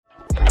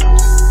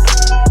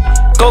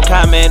Go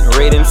comment,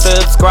 rate, and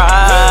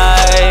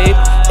subscribe.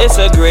 It's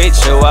a great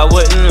show, I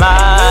wouldn't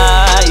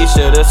lie. You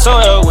should've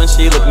saw her when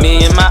she looked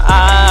me in my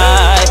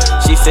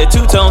eye. She said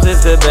Two Tones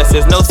is the best,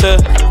 there's no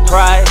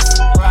surprise.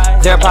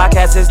 Their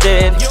podcast is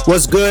dead.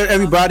 What's good,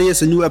 everybody?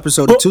 It's a new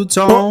episode of Two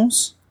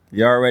Tones.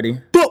 You already?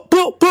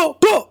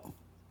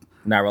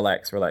 Now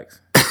relax.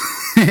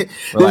 This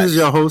is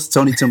your host,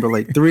 Tony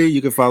Timberlake 3.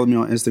 You can follow me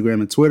on Instagram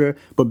and Twitter.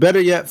 But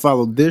better yet,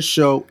 follow this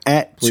show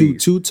at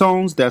Two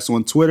Tones. That's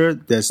on Twitter.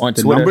 That's on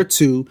the Twitter. Number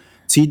 2,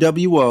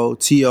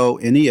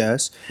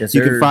 TWOTONES. Yes,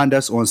 you can find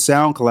us on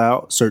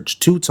SoundCloud. Search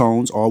Two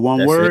Tones, all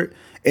one word.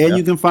 And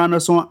you can find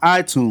us on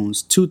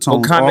iTunes. Two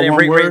Tones, all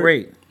one word.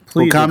 Rate.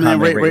 Please comment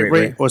and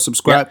rate. Or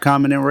subscribe,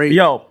 comment, and rate.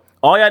 Yo,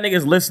 all y'all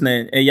niggas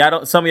listening,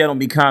 and some of y'all don't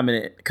be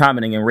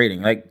commenting and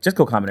rating. Like, just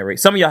go comment and rate.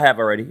 Some of y'all have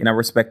already, and I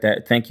respect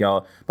that. Thank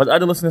y'all. But the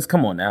other listeners,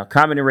 come on now,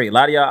 comment and rate. A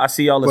lot of y'all, I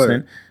see y'all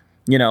listening.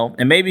 You know,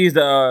 and maybe it's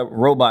the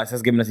robots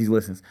that's giving us these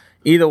listens.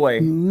 Either way,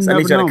 I need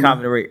y'all to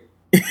comment and rate.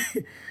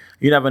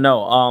 You never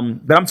know.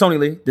 But I'm Tony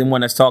Lee, the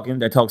one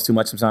that talks too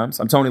much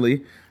sometimes. I'm Tony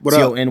Lee,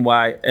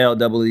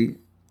 TONYLEE_.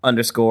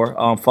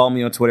 Follow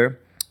me on Twitter.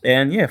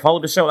 And yeah,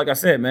 follow the show, like I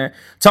said, man.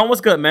 Tone,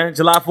 what's good, man?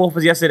 July 4th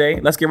was yesterday.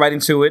 Let's get right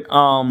into it.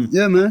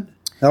 Yeah, man.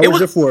 How was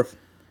your 4th?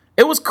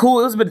 It was cool.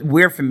 It was a bit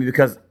weird for me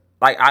because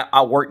like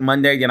I worked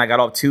Monday, then I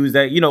got off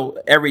Tuesday. You know,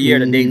 every year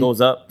the day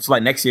goes up. So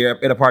like next year,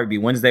 it'll probably be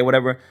Wednesday,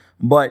 whatever.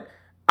 But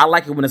I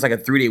like it when it's like a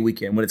 3-day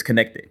weekend, when it's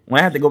connected. When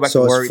I have to go back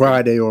to work. So it's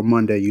Friday or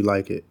Monday, you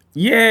like it?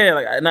 Yeah.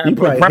 Like, you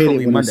probably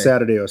hate it when it's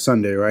Saturday or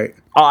Sunday, right?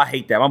 Oh, I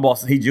hate that. My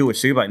boss, he Jewish.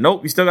 So he's like,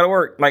 nope, you still got to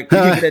work. Like,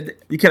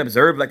 you can't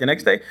observe like the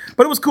next day.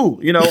 But it was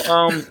cool. You know,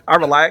 I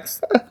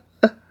relaxed.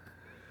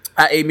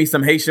 I ate me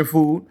some Haitian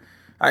food.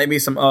 I ate me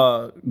some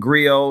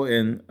griot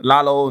and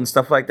lalo and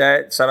stuff like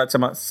that. Shout out to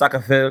my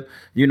sakafel.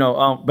 You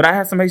know, but I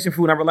had some Haitian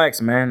food and I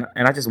relaxed, man.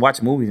 And I just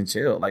watched movies and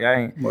chill. Like,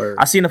 I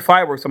seen the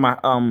fireworks on my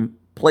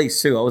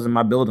place too. I was in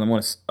my building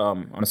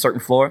on a certain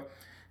floor,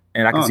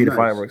 and I could see the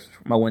fireworks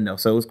from my window.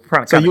 So it was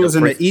kind of. So you was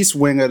in the east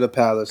wing of the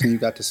palace, and you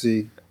got to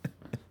see,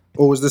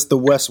 or was this the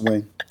west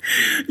wing?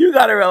 You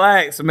gotta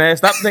relax, man.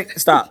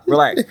 Stop,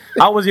 relax.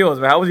 How was yours,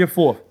 man? How was your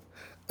 4th?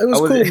 It was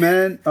cool,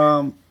 man.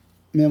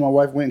 Me and my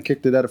wife went and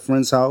kicked it at a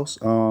friend's house.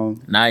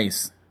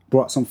 Nice.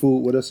 Brought some food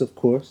with us, of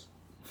course.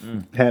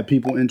 Had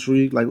people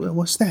intrigued, like,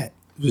 what's that?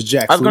 It was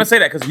jackfruit. I was gonna say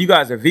that because you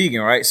guys are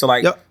vegan, right? So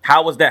like,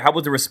 How was that? How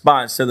was the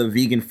response to the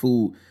vegan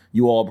food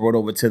you all brought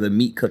over to the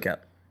meat cookout?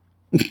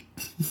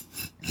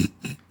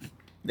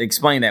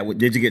 Explain that.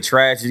 Did you get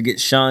trashed? Did you get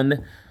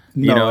shunned?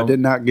 No, I did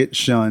not get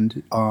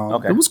shunned.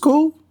 Okay. It was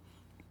cool.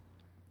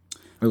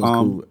 It was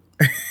cool.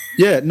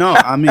 Yeah, no,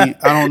 I mean,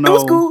 I don't know. It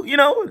was cool. You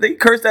know, they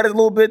cursed at us a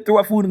little bit, threw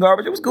our food in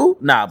garbage. It was cool.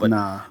 Nah, but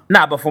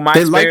for my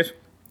experience.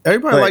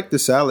 Everybody liked the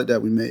salad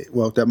that we made.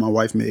 Well, that my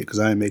wife made, because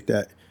I didn't make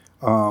that.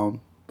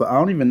 But I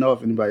don't even know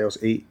if anybody else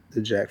ate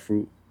the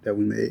jackfruit that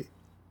we made.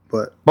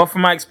 But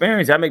from my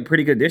experience, I make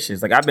pretty good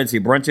dishes. Like, I've been to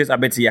your brunches.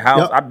 I've been to your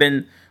house. I've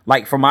been,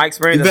 like, from my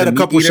experience. You've had a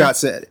couple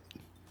shots at it.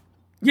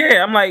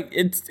 Yeah, I'm like,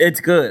 it's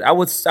good. I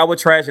would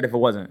trash it if it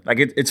wasn't. Like,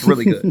 it's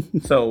really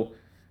good. So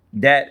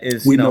that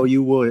is, we know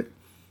you would.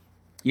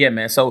 Yeah,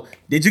 man. So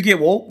did you get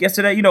woke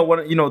yesterday? You know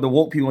what? You know the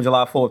woke people on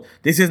July 4th.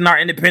 This isn't our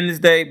Independence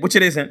Day, which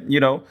it isn't. You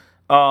know.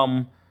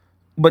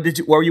 But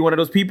were you one of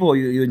those people, or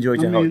you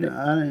enjoyed your holiday?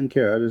 I didn't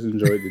care. I just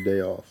enjoyed the day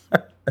off.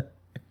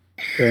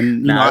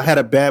 And you know, I had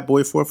a Bad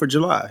Boy 4th of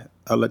July.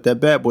 I let that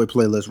Bad Boy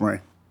playlist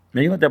ring.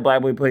 Man, you let that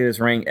Bad Boy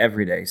playlist ring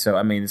every day. So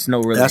I mean, it's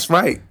no really. That's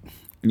right.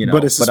 You know,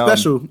 but it's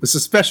a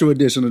special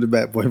edition of the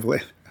Bad Boy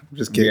playlist. I'm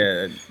just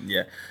kidding.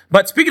 Yeah.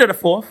 But speaking of the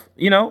 4th,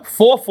 you know,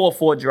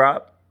 444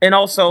 drop. And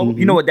also,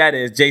 you know what that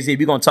is, Jay-Z.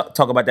 We're going to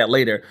talk about that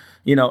later.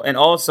 You know, and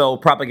also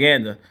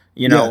Propaganda.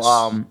 You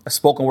know, a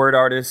spoken word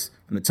artist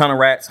from the Ton of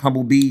Rats,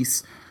 Humble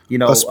Beast. You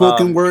know, a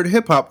spoken word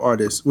hip hop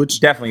artist, which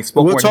definitely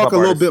spoken word. We'll talk a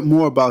little bit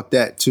more about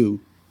that too,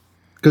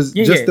 because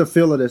the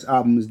feel of this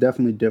album is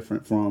definitely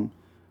different from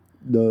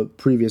the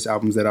previous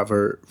albums that I've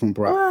heard from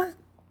Prop.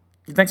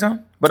 You think so?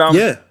 But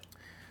yeah,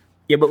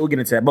 but we'll get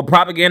into that. But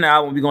Propaganda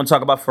album we're going to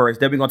talk about first.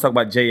 Then we're going to talk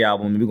about Jay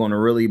album. And we're going to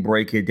really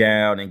break it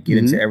down and get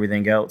into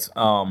everything else.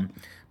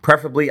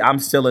 Preferably, I'm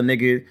still a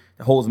nigga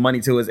that holds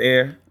money to his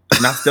ear.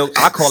 And I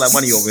call that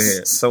money over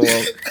here. So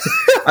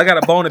I got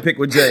a bone to pick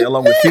with Jay,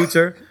 along with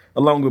Future,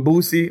 along with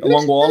Boosie,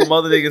 along with all them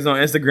other niggas on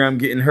Instagram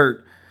getting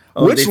hurt.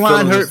 Which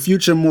line hurt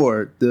Future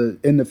more?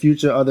 In the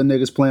future, other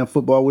niggas playing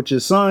football with your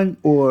son,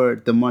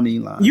 or the money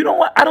line? You know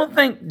what? I don't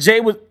think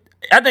Jay was.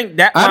 I think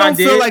that line I don't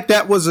feel like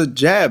that was a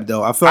jab,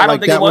 though. I felt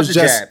like that was a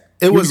just. Jab.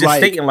 It was like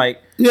stating like.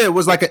 Yeah, it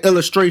was like an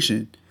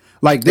illustration.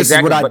 Like, this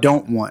is what I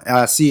don't want.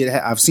 I see it.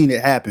 I've seen it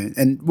happen,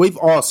 and we've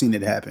all seen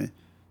it happen.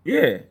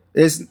 Yeah,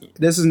 this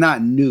is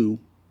not new.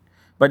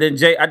 But then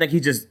Jay, I think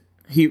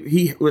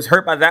he was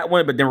hurt by that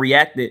one, but then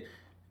reacted,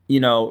 you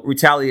know,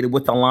 retaliated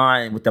with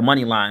the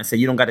money line, said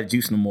you don't got the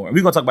juice no more. And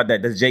we're gonna talk about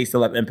that. Does Jay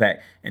still have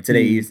impact in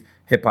today's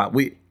hip hop?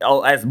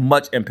 As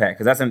much impact,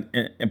 because that's an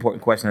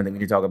important question I think we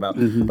need to talk about.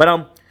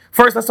 But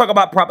first, let's talk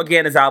about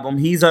Propaganda's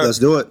album. Let's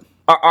do it.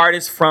 An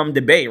artist from the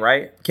Bay,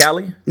 right?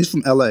 Cali? He's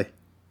from LA.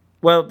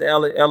 Well, the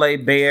LA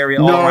Bay Area.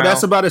 No, all around.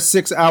 That's about a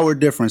 6-hour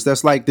difference.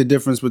 That's like the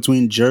difference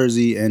between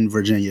Jersey and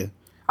Virginia.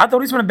 I thought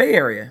he's from the Bay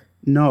Area.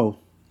 No.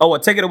 Oh, well,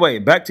 take it away.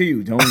 Back to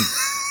you, Tony.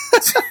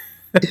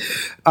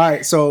 All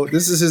right, so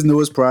this is his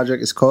newest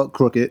project. It's called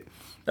Crooked.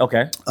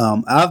 Okay.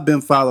 I've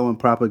been following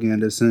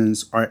Propaganda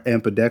since Art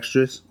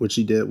Ambidextrous, which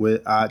he did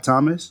with Odd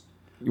Thomas.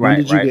 When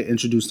did you get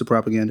introduced to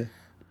Propaganda?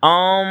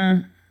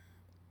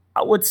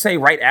 I would say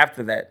right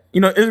after that.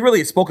 You know, it was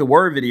really spoken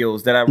word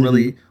videos that I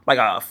really, like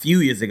a few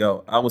years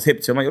ago, I was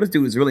hip to. I'm like, oh, this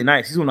dude is really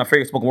nice. He's one of my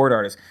favorite spoken word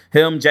artists.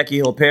 Him, Jackie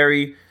Hill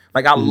Perry.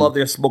 Like, I love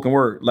their spoken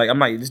word. Like, I'm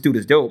like, this dude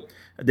is dope.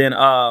 Then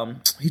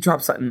he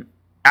dropped something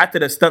after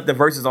the stuff, the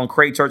verses on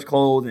Cray Church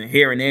Clothes and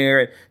Here and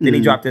There. Then he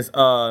dropped this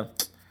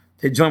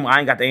his joint, I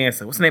Ain't Got the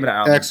Answer. What's the name of the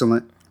album?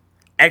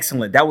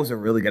 Excellent. That was a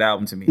really good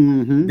album to me.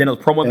 Then those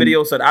promo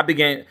videos. So I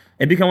began,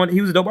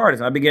 he was a dope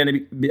artist. I began to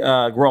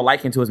grow a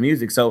liking to his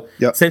music. So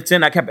since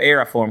then, I kept an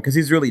ear out for him because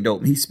he's really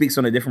dope. He speaks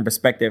on a different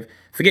perspective.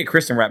 Forget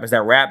Christian rappers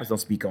that rappers don't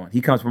speak on.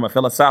 He comes from a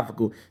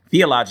philosophical,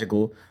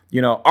 theological,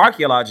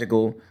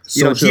 archaeological,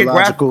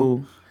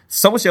 geographical,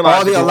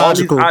 sociological,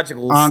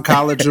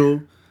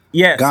 oncological.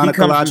 Yes, he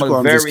comes from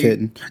a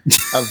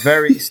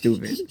very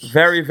stupid,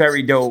 very,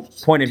 very dope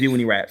point of view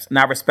when he raps. And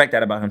I respect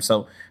that about him.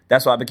 So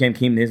that's why I became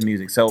keen to his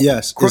music. So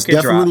yes, it's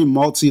definitely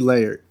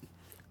multi-layered.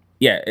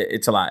 Yeah,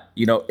 it's a lot,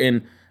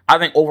 and I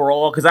think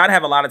overall, because I'd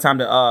have a lot of time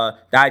to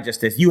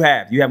digest this. You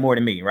have more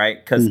than me,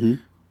 right? Because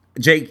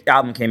Jake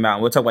album came out.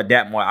 And we'll talk about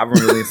that more. I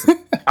really listen.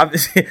 But I've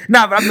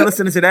been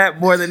listening to that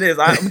more than this.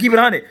 I'm keeping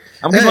it 100.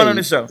 I'm keeping it on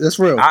the show. That's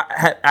real.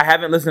 I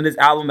haven't listened to this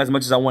album as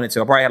much as I wanted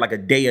to. I probably had like a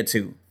day,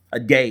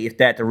 if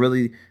that, to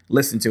really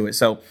listen to it.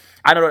 So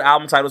I know the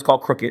album title is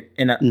called Crooked,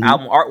 and the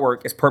album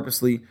artwork is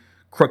purposely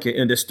crooked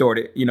and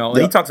distorted. And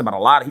he talks about a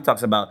lot. He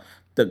talks about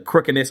the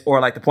crookedness, or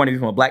like the point of view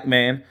from a black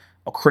man,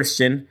 a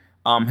Christian,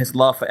 his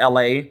love for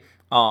LA.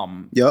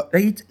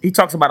 He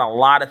talks about a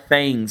lot of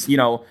things,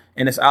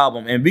 in this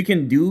album. And we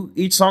can do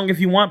each song if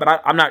you want,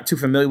 but I'm not too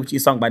familiar with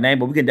each song by name,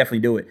 but we can definitely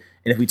do it.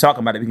 And if we talk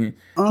about it, we can,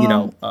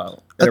 I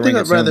think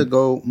I'd rather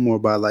go more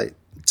by like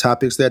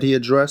topics that he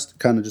addressed,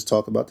 kind of just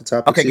talk about the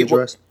topics he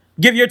addressed.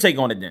 Give your take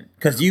on it then,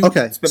 because you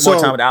spent more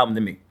time with the album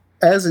than me.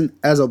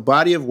 As a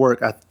body of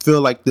work, I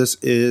feel like this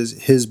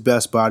is his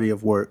best body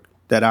of work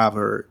that I've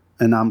heard.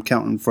 And I'm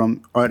counting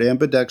from Art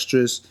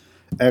Ambidextrous,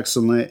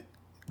 Excellent,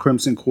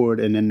 Crimson Cord,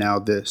 and then now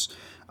this.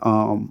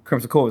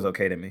 Crimson Cord was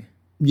okay to me.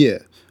 Yeah.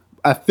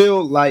 I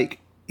feel like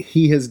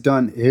he has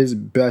done his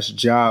best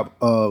job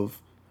of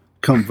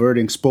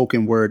converting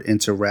spoken word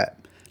into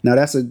rap. Now,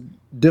 that's a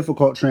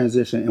difficult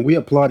transition, and we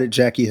applauded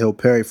Jackie Hill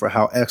Perry for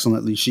how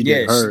excellently she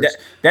did hers.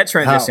 That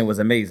transition was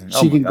amazing.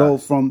 She can go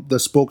from the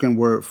spoken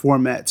word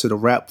format to the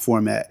rap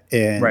format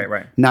and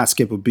not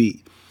skip a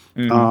beat.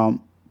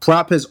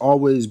 Prop has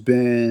always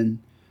been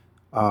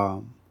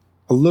a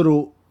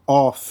little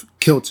off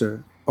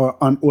kilter or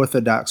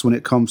unorthodox when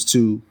it comes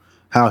to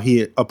how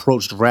he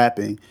approached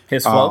rapping.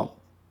 His flow?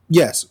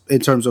 Yes, in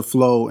terms of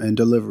flow and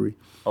delivery.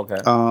 Okay.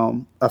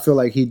 I feel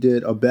like he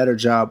did a better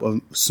job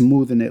of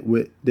smoothing it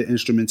with the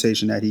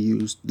instrumentation that he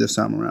used this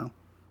time around.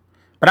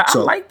 But I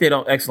liked it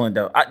on Excellent,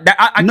 though. I get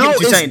what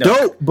you're saying, though.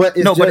 Dope, but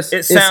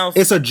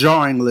it's a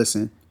jarring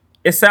listen.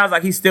 It sounds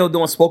like he's still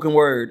doing spoken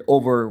word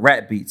over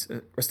rap beats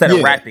instead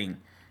of rapping.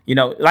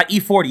 Like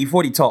E40.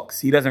 E40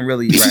 talks. He doesn't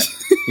really rap.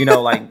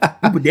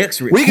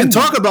 We can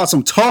talk about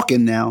some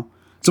talking now.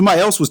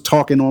 Somebody else was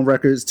talking on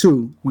records,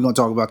 too. We're going to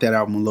talk about that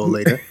album a little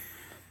later.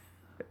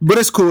 But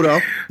it's cool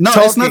though. No,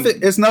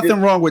 it's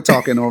nothing wrong with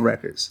talking on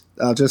records.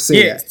 I'll just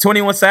say that.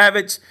 21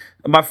 Savage,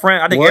 my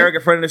friend, I think Eric,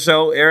 a friend of the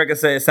show, Erica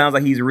said it sounds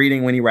like he's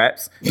reading when he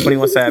raps.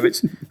 21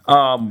 Savage.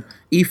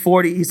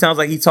 E40, he sounds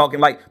like he's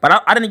talking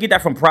but I didn't get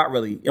that from Prop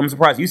really. I'm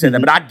surprised you said that,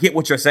 but I get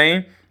what you're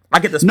saying.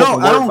 I get the spoken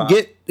word. No, I don't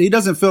get, he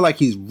doesn't feel like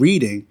he's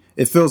reading.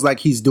 It feels like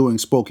he's doing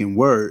spoken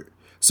word.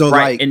 So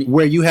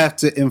where you have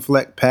to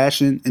inflect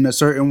passion in a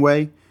certain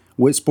way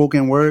with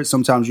spoken word,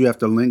 sometimes you have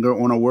to linger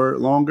on a word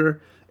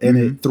longer. And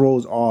it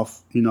throws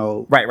off,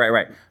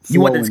 Right.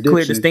 You want this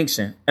clear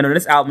distinction. And on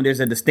this album,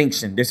 there's a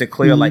distinction. There's a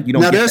clear, you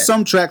don't now, get there's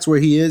some tracks where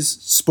he is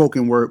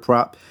spoken word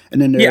Prop.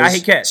 And then there's I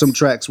Hate Cats. Some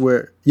tracks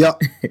where, Well,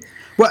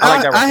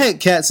 I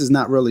Hate Cats is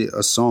not really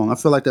a song. I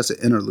feel like that's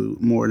an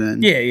interlude more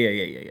than... Yeah.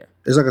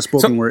 It's like a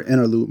spoken word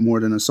interlude more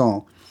than a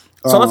song.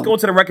 So let's go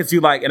into the records you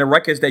like and the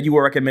records that you would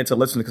recommend to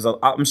listeners, because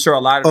I'm sure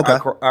a lot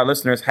of our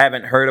listeners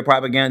haven't heard of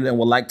Propaganda and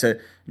would like to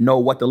know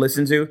what to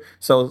listen to.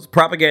 So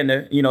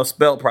Propaganda,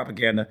 spelled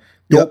Propaganda,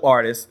 dope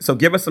artist. So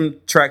give us some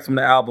tracks from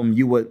the album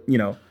you would,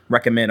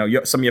 recommend,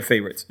 or some of your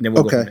favorites, and then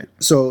we'll go from there.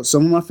 So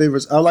some of my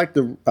favorites, I like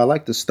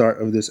the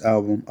start of this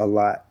album a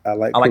lot. I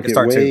like the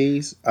start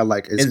Ways. Too. I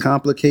like It's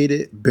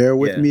Complicated. Bear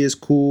With Me is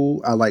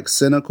cool. I like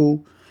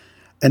Cynical.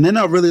 And then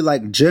I really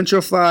like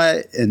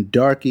Gentrified and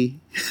Darky.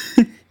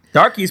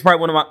 Darky is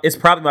probably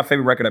my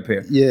favorite record up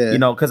here. Yeah.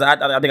 Because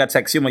I think I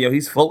text you,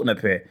 he's floating up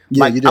here.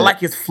 Yeah, you did. I like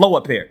his flow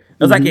up here.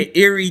 It's like an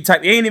eerie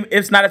type.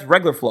 It's not his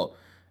regular flow.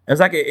 It's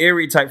like an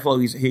eerie type flow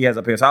he has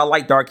up here. So I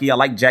like Darky. I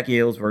like Jackie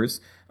Hill's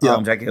verse.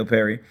 Jackie Hill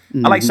Perry.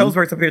 I like Show's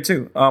verse up here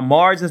too.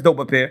 Mars is dope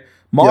up here.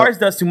 Mars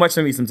does too much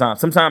for me sometimes.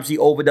 Sometimes she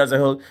overdoes her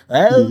hook.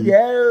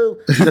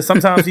 Because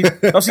sometimes she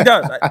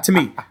does to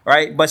me,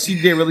 right? But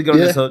she did really good on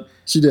this hook.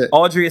 She did.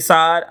 Audrey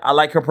aside, I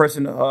like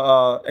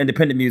her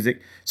independent music.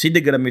 She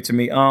did good to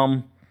me.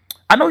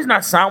 I know he's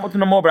not signed with them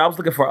no more, but I was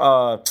looking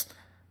for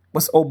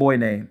what's old boy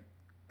name?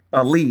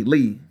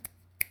 Lee.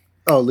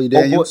 Oh, Lee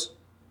Daniels.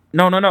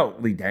 No.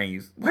 Lee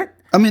Daniels. What?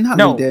 I mean, not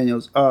Lee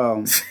Daniels.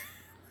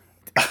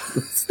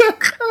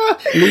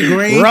 Lee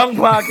Green. Wrong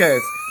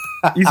podcast.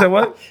 You said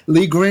what?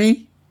 Lee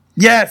Green.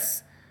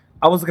 Yes,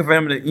 I was looking for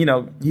him to.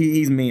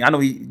 He's mean. I know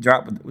he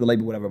dropped with the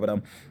label, whatever. But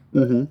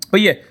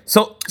but yeah.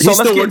 So he's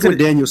still working with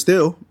Daniel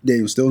Still.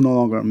 Daniel Still no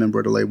longer a member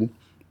of the label.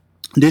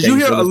 Did you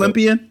hear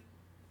Olympian?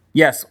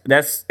 Yes,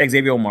 that's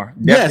Xavier Omar.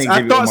 Definitely yes,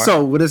 I thought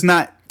so, but it's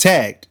not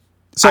tagged.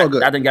 So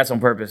good. I think that's on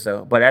purpose,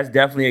 though. But that's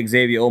definitely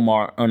Xavier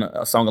Omar on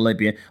a song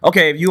Olympian.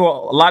 Okay, if a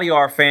lot of you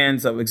are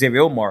fans of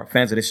Xavier Omar,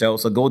 fans of the show,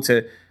 so go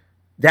to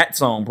that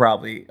song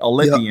probably,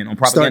 Olympian on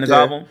Propaganda's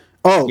album.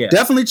 Oh,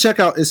 definitely check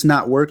out It's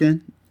Not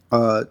Working.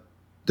 The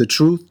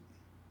Truth.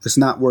 It's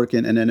Not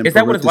Working. And then is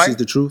that what it's like? This is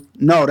the Truth.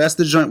 No, that's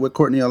the joint with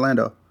Courtney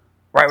Orlando.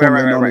 Right.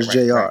 Known as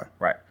JR.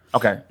 Right.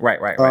 Okay.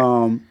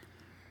 Right.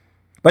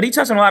 But he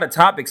touched on a lot of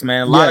topics,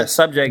 man. A lot of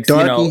subjects.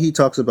 Darky, he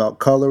talks about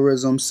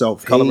colorism,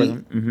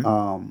 self-hate,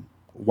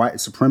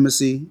 white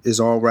supremacy is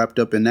all wrapped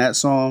up in that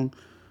song.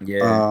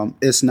 Yeah.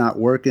 It's Not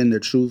Working.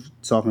 The Truth,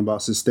 talking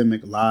about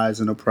systemic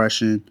lies and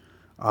oppression.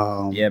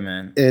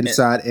 Man.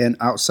 Inside and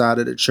outside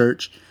of the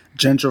church.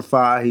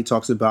 Gentrify, he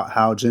talks about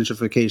how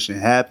gentrification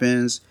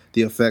happens,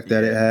 the effect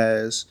that it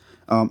has.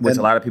 Which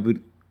a lot of people,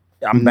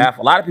 I'm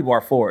baffled. A lot of people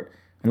are for it.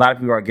 A lot of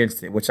people are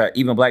against it, which are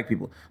even black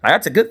people. Like,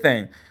 that's a good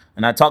thing.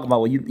 And I talk about,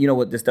 well, you know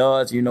what this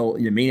does, you know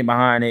the meaning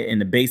behind it and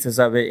the basis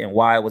of it and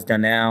why it was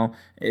done now.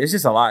 It's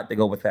just a lot to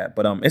go with that.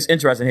 But it's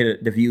interesting to hear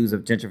the views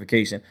of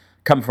gentrification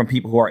coming from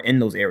people who are in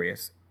those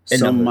areas.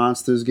 Some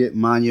monsters get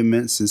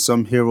monuments and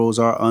some heroes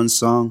are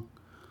unsung.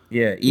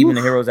 Yeah, even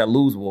the heroes that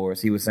lose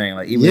wars, he was saying,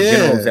 like, even the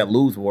generals that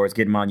lose wars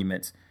get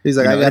monuments. He's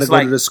like, I got to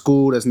go to the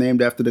school that's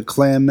named after the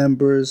Klan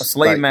members.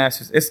 Slave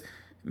masters.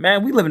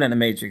 Man, we living in the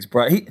Matrix,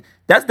 bro.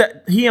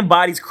 He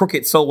embodies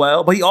crooked so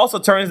well, but he also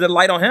turns the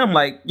light on him.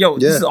 Like, yo,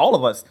 this is all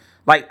of us.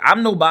 Like,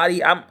 I'm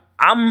nobody.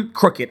 I'm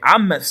crooked.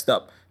 I'm messed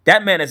up.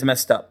 That man is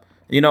messed up.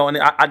 And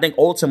I think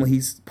ultimately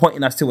he's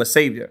pointing us to a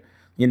savior.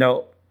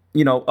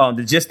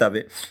 The gist of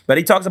it. But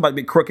he talks about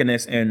the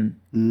crookedness and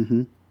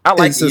I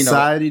like in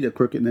society, the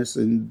crookedness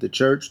in the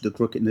church, the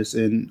crookedness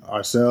in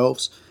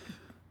ourselves,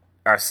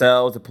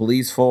 the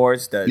police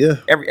force,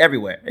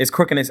 everywhere. It's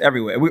crookedness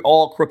everywhere. We're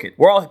all crooked.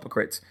 We're all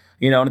hypocrites.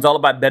 And it's all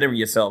about bettering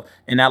yourself.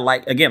 And I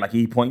like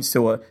he points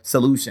to a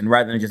solution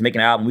rather than just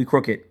making an album. We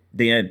crooked.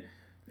 The end.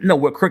 No,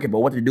 we're crooked, but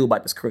what to do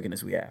about this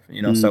crookedness we have?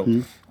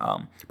 So.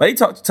 But he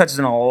touches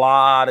on a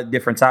lot of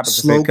different topics.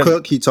 Slow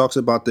Cook. He talks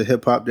about the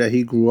hip hop that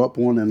he grew up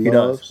on and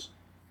loves.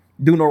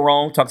 Do No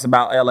Wrong talks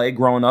about L.A.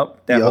 growing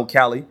up. That whole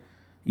Cali.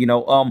 He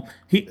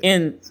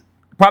in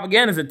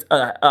Propaganda is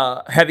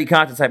a heavy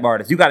content type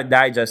artist. You got to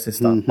digest his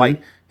stuff. Like,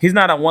 he's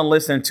not a 1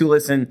 listen, 2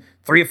 listen,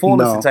 3 or 4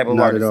 listen type of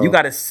artist. You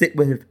got to sit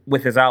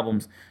with his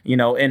albums,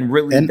 and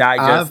really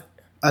digest.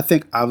 I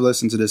think I've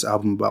listened to this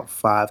album about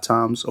 5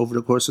 times over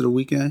the course of the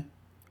weekend.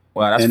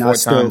 Wow,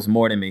 that's 4 times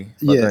more than me.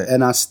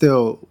 And I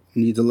still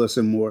need to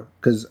listen more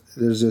because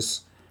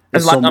there's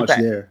so much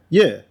there.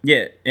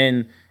 Yeah,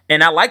 and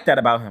I like that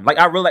about him. Like,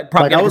 I really like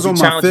Propaganda. Like, I was on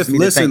my 5th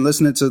listen,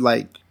 listening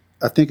to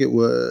I think it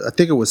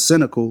was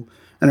Cynical,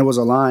 and it was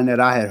a line that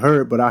I had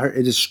heard, but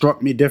it just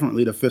struck me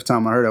differently the 5th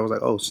time I heard it. I was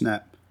like, oh,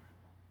 snap.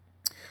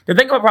 The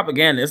thing about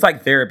Propaganda, it's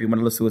like therapy when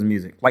I listen to his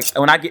music. Like,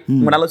 when I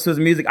listen to his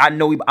music, I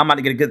know I'm about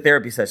to get a good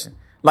therapy session.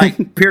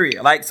 Like,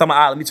 period. Like,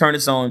 let me turn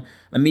this on.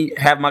 Let me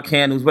have my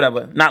candles,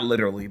 whatever. Not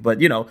literally, but,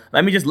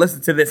 let me just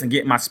listen to this and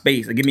get my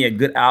space and give me a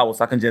good hour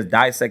so I can just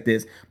dissect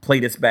this, play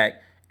this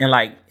back, and,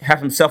 have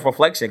some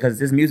self-reflection because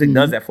his music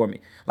does that for me.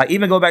 Like,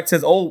 even go back to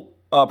his old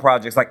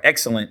projects, like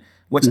Excellent,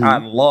 which I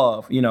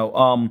love,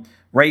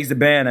 Raise the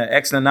Banner,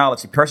 Excellent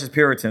Knowledge, Precious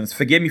Puritans,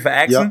 Forgive Me for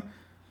Asking. Yep.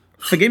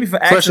 Forgive Me for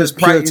Asking. Precious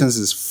Puritans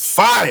is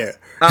fire.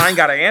 I ain't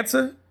got an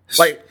answer.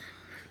 Like,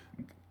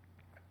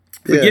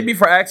 Forgive Me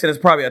for Asking is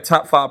probably a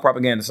top 5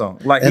 Propaganda song.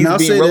 Like, he's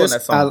being real in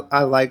that song.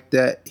 I like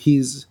that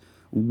he's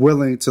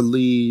willing to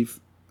leave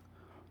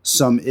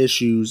some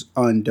issues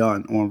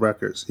undone on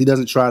records. He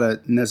doesn't try to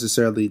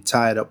necessarily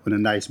tie it up in a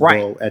nice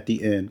bow at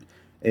the end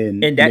and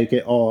make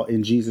it all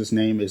in Jesus'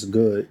 name is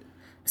good.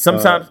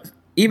 Sometimes,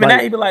 even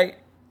that, he'd be like,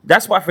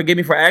 that's why Forgive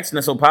Me for Asking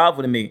is so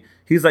powerful to me.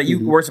 He's like,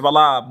 you worship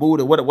Allah,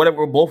 Buddha, whatever,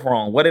 we're both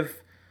wrong. What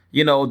if,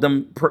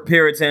 them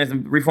Puritans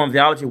and Reformed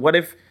theology, what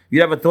if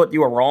you ever thought you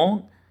were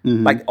wrong?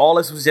 Like, all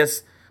this was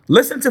just,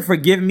 listen to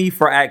Forgive Me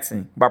for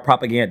Asking by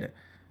Propaganda.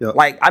 Yep.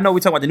 Like, I know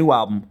we talk about the new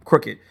album,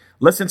 Crooked.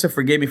 Listen to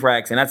Forgive Me for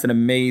Asking. That's an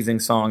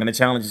amazing song, and it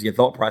challenges your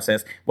thought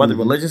process, whether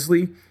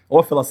religiously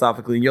or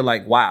philosophically, and you're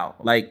like, wow.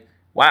 Like,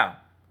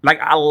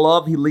 I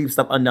love he leaves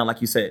stuff undone,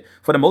 like you said.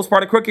 For the most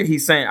part of Crooked,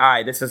 he's saying, all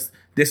right, this is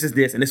this,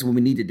 and this is what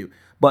we need to do.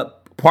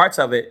 But parts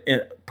of it,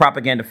 in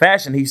Propaganda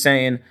fashion, he's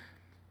saying,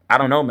 I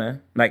don't know,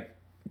 man. Like,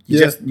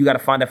 You got to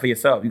find that for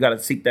yourself. You got to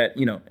seek that,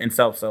 in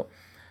self. So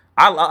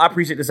I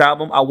appreciate this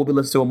album. I will be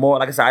listening to it more.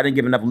 Like I said, I didn't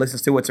give enough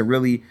listens to it to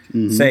really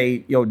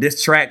say,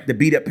 this track, the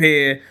beat up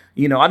here.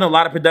 I know a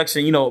lot of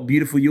production.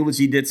 Beautiful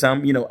Eulogy did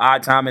some.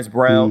 Odd Thomas,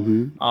 Brel.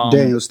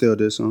 Daniel Steele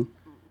did some.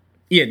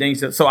 Yeah, Daniel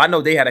Steele. So I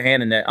know they had a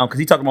hand in that because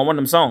he talking about one of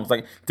them songs.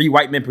 Like 3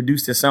 white men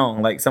produced this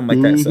song, like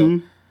something like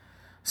that.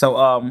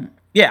 So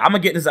yeah, I'm gonna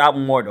get this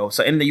album more though.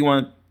 So anything you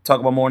want to talk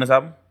about more on this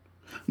album?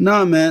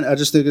 No, man. I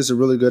just think it's a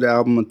really good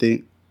album. I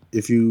think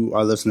if you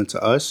are listening to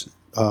us,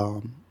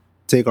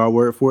 take our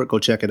word for it. Go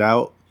check it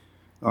out.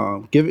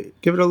 Give it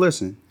a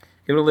listen.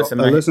 Give it a listen,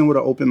 man. A listen with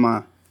an open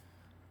mind.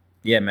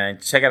 Yeah, man.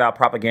 Check it out.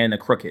 Propaganda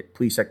Crooked.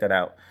 Please check that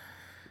out.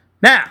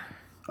 Now.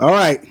 All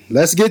right.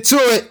 Let's get to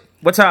it.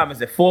 What time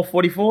is it?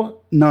 4:44?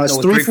 No, it's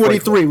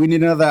 3:43. We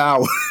need another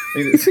hour.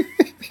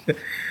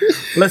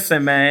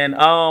 Listen,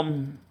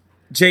 man.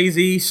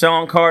 Jay-Z,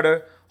 Sean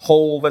Carter,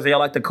 Hove, as they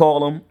like to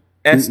call him,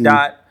 S.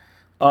 Dot,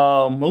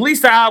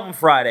 released the album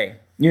Friday.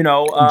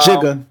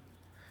 Jigga.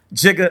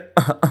 It's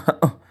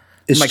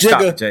Jigga.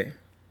 Stop, Jay.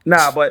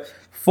 Nah, but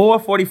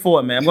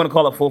 4:44, man. I'm gonna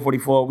call it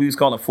 4:44. We was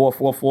calling it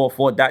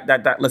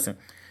 4:44. Listen,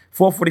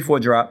 4:44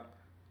 drop.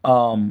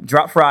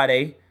 Drop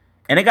Friday,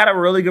 and it got a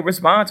really good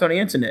response on the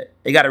internet.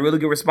 It got a really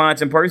good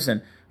response in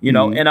person. And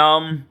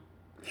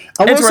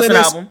interesting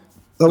album.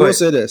 I will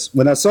say this: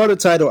 when I saw the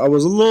title, I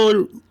was a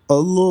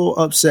little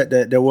upset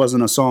that there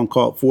wasn't a song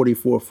called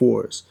 44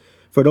 Fours.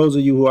 For those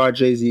of you who are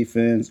Jay-Z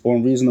fans,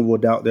 on Reasonable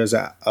Doubt, there's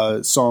a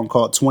song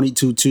called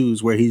 22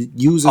 Twos where he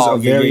uses a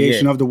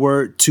variation of the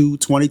word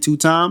 22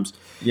 times.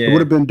 Yeah. It would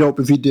have been dope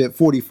if he did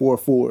 44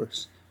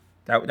 Fours.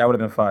 That would have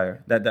been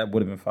fire. That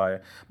would have been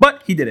fire.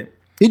 But he didn't.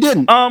 He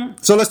didn't.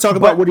 So let's talk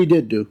about what he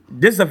did do.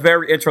 This is a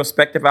very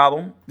introspective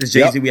album. This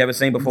Jay-Z we haven't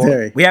seen before.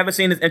 Very. We haven't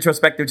seen this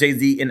introspective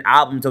Jay-Z in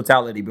album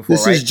totality before,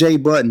 This is Jay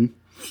Button.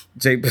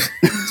 Jay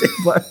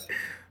Button.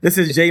 This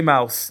is J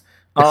Mouse.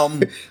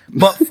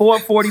 But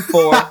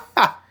 444,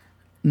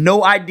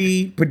 No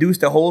ID produced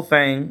the whole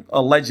thing.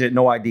 Alleged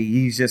No ID.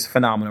 He's just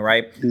phenomenal,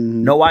 right?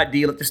 No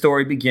ID, let the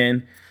story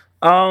begin.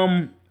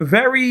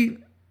 Very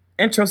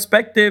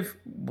introspective,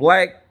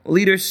 black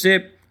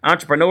leadership,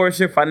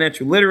 entrepreneurship,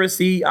 financial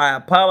literacy. I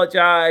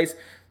apologize.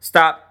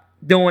 Stop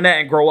doing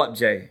that and grow up,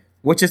 Jay.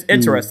 Which is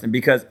interesting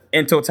because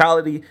in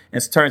totality, in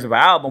terms of an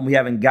album, we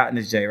haven't gotten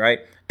this Jay, right?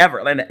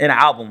 Ever in an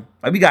album.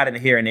 Like we got it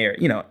here and there,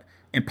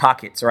 in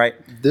pockets, right?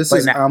 This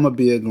is I'm going to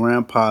be a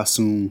grandpa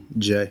soon,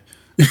 Jay.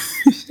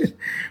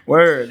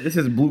 Word. This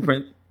is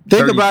Blueprint.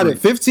 Think about it.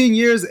 15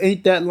 years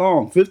ain't that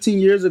long. 15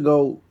 years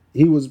ago,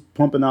 he was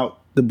pumping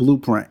out the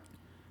Blueprint.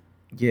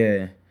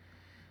 Yeah.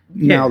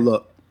 Now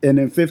look. And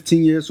then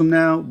 15 years from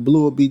now,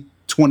 Blue will be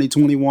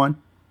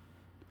 2021.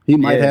 He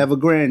might have a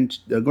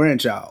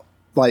grandchild.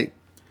 Like,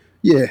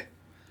 yeah.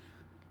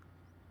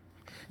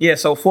 Yeah,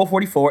 so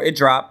 444, it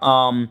dropped.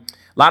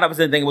 A lot of us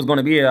didn't think it was going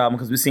to be an album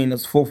because we've seen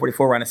this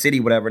 444 around the city,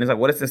 whatever. And it's like,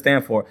 what does this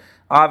stand for?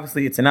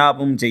 Obviously, it's an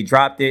album. Jay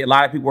dropped it.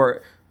 Half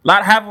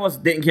of us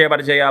didn't care about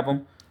the Jay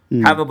album.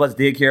 Half of us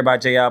did care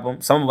about Jay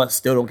album. Some of us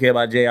still don't care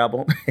about Jay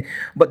album.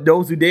 But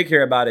those who did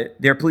care about it,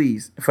 they're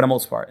pleased for the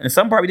most part. And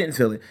some probably didn't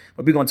feel it.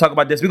 But we're going to talk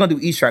about this. We're going to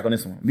do each track on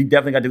this one. We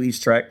definitely got to do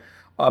each track.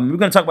 We're going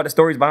to talk about the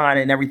stories behind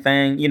it and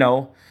everything,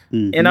 And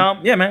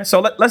yeah, man.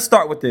 So let's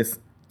start with this.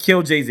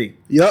 Kill Jay-Z.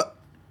 Yep.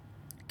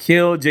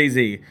 Kill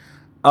Jay-Z.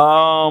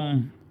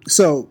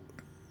 So,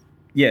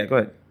 yeah, go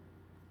ahead.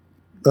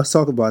 Let's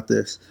talk about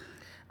this.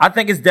 I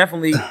think it's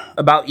definitely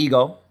about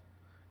ego.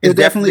 It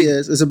definitely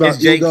is. It's about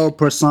ego,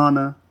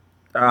 persona,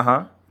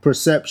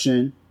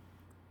 perception,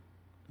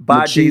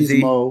 by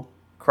Jay-Z,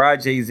 cry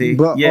Jay-Z.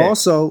 But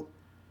also,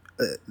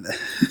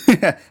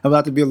 I'm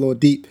about to be a little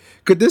deep.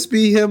 Could this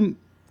be him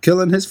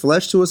killing his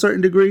flesh to a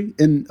certain degree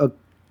in a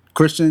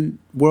Christian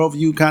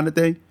worldview kind of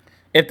thing?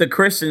 If the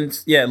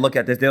Christians, look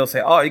at this, they'll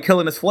say, "Oh, you're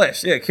killing his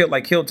flesh." Yeah,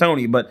 kill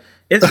Tony, but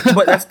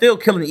that's still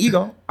killing the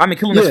ego. I mean,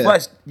 killing his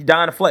flesh. You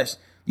die in the flesh.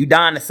 You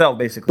die in the self,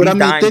 basically. But I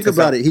mean, think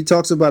about it. He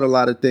talks about a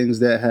lot of things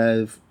that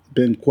have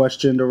been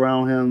questioned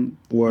around him,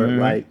 or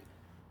like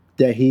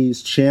that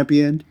he's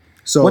championed.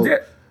 So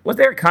was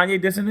there a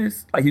Kanye diss in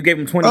this? Like you gave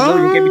him 20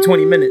 million, you gave me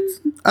 20 minutes.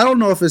 I don't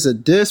know if it's a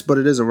diss, but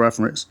it is a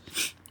reference.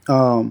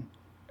 So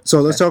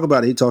let's talk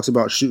about it. He talks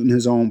about shooting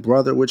his own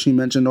brother, which he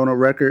mentioned on a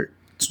record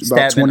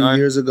about 20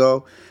 years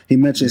ago. He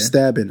mentioned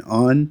stabbing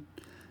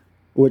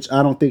which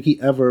I don't think he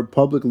ever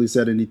publicly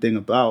said anything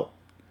about.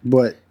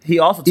 But he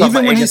also talked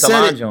about Angus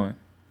Alonjo.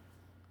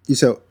 You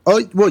said,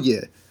 oh, well,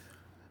 yeah.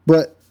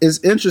 But it's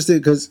interesting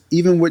because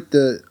even with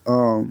the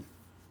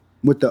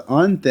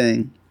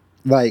thing,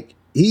 like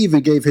he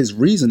even gave his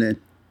reasoning.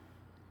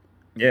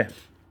 Yeah,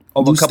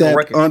 over a couple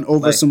records.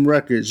 Over some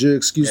records. Your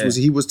excuse was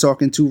he was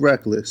talking too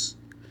reckless.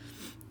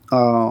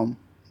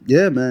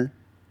 Yeah, man,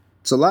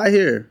 it's a lot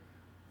here.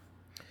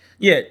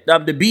 Yeah,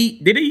 the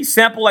beat. Did he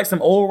sample like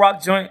some old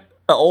rock joint,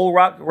 an old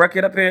rock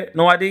record up here?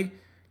 No ID.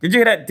 Did you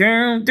hear that?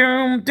 Doom,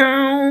 doom,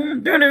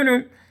 doom, doom, doom,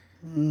 doom.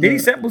 Did he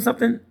sample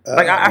something?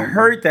 Like I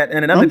heard that,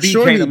 and another beat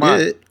came to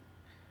mind.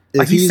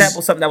 Like he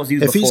sampled something that was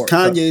used before. If he's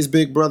Kanye's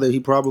big brother, he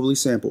probably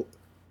sampled.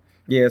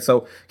 Yeah,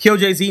 so Kill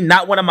Jay-Z,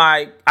 not one of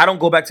my... I don't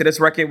go back to this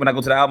record when I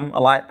go to the album a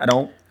lot. I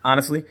don't,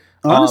 honestly.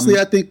 Honestly,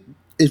 I think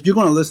if you're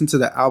going to listen to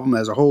the album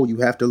as a whole, you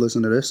have to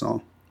listen to this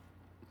song.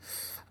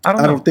 I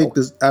don't think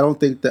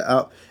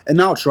the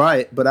and I'll try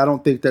it, but I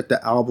don't think that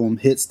the album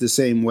hits the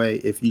same way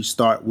if you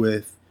start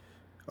with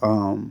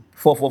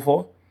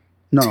 444.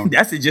 No,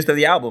 that's the gist of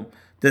the album.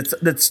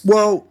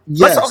 Well,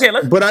 yes,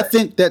 but I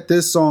think that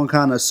this song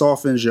kind of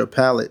softens your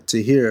palate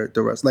to hear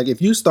the rest. Like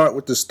if you start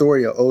with the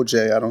story of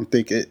OJ, I don't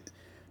think it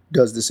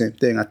does the same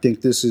thing. I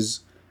think this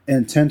is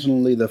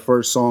intentionally the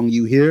first song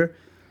you hear.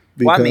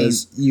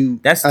 Because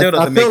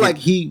I feel like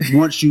he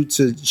wants you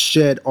to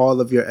shed all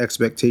of your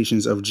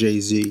expectations of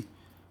Jay-Z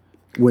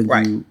when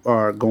you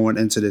are going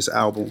into this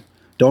album.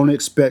 Don't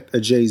expect a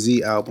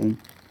Jay-Z album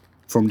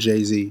from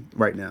Jay-Z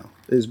right now.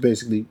 It's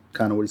basically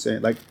kind of what he's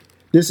saying. Like,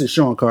 this is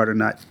Sean Carter,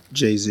 not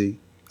Jay-Z.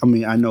 I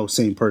mean, I know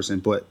same person,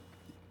 but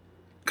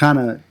kind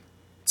of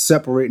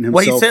separating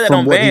himself. Well, he said that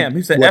on BAM.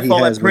 He said, F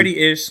all that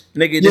pretty-ish,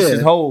 nigga, this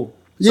is whole.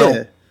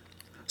 Yeah.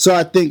 So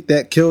I think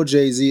that Kill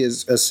Jay-Z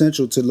is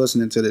essential to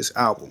listening to this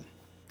album.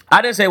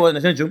 I didn't say it wasn't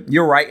essential.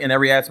 You're right in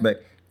every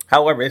aspect.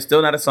 However, it's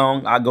still not a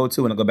song I go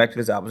to when I go back to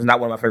this album. It's not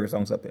one of my favorite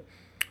songs up there.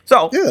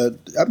 So yeah,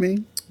 I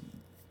mean,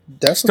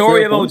 that's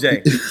Story of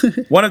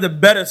OJ. One of the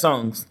better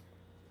songs.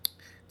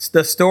 It's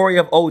the Story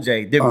of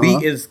OJ. The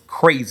beat is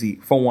crazy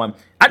for one.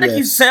 I think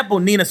he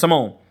sampled Nina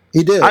Simone.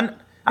 He did.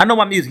 I know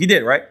my music. He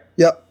did, right?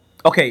 Yep.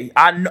 Okay,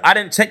 I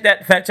didn't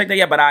fact check that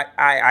yet, but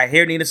I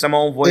hear Nina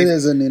Simone voice. It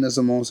is a Nina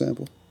Simone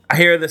sample. I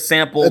hear the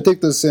sample. I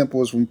think the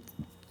sample is from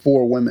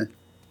 4 Women.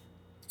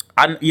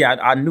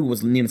 I knew it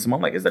was Nina Simone.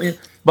 I'm like, is that it?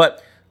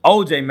 But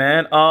OJ,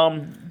 man.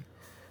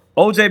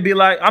 OJ be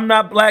like, I'm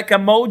not black,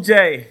 I'm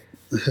OJ.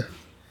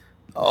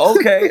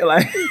 Okay,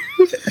 like.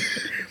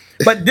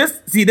 But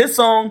this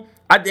song,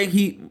 I think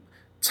he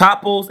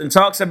topples and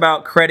talks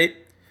about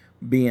credit,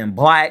 being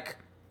black.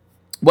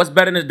 What's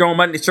better than throwing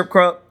money in the strip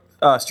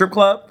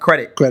club?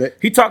 Credit.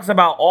 He talks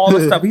about all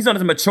the stuff. He's on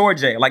his mature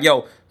J. Like,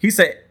 yo, he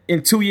said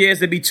in 2 years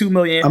it'd be $2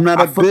 million. I'm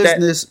not a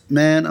business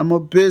man. I'm a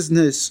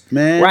business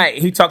man. Right.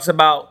 He talks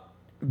about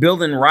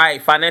building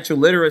financial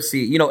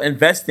literacy,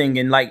 investing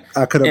in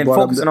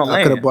focusing on land.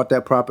 I could have bought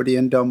that property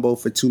in Dumbo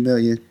for $2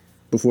 million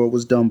before it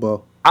was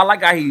Dumbo. I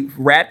like how he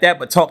rapped that,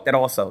 but talked that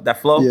also.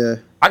 That flow. Yeah.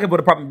 I could put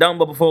a property in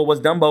Dumbo before it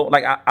was Dumbo.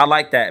 Like I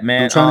like that,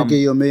 man. I'm trying to get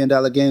you $1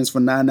 million games for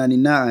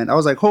 $9.99. I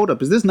was like, hold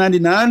up, is this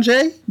 99,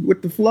 Jay?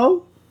 With the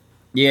flow?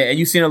 Yeah, and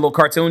you seen a little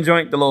cartoon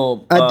joint? The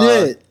little I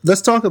did.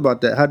 Let's talk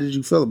about that. How did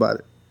you feel about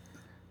it?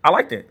 I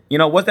liked it.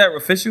 Was that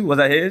official? Was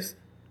that his?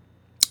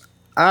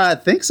 I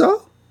think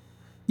so.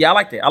 Yeah, I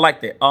liked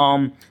it.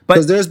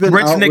 But there's been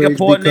rich nigga,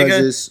 poor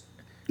nigga. It's,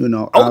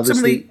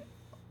 obviously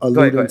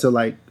alluding to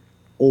like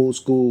old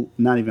school,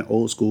 not even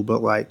old school,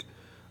 but like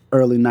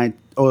early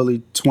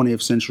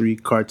 20th century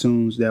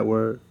cartoons that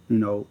were,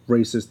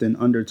 racist in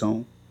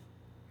undertone.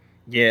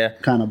 Yeah.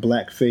 Kind of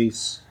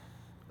blackface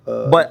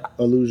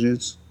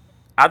allusions.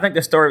 I think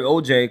the story of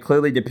OJ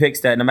clearly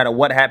depicts that no matter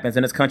what happens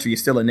in this country, you're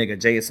still a nigga.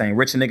 Jay is saying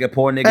rich nigga,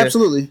 poor nigga.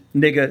 Absolutely.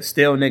 Nigga,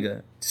 still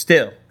nigga.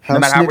 Still. No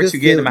matter how rich you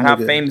get, no matter how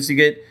famous you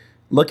get.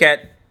 Look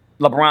at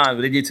LeBron,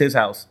 what they did to his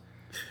house.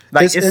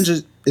 Like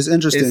it's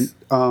interesting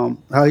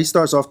how he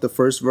starts off the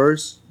first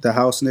verse. The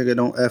house nigga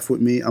don't F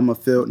with me. I'm a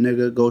field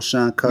nigga. Go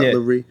shine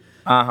cutlery.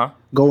 Yeah.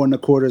 Go in the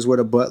quarters where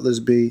the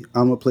butlers be.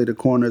 I'm going to play the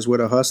corners where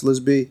the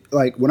hustlers be.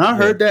 Like, when I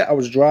heard that, I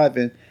was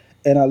driving,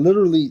 and I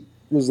literally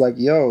was like,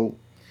 yo.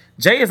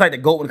 Jay is like the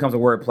GOAT when it comes to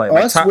wordplay.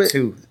 Like, top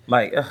 2.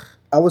 Like,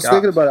 I was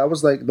thinking about it. I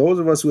was like, those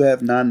of us who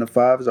have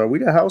 9-to-5s, are we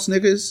the house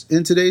niggas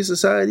in today's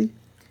society?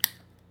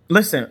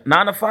 Listen,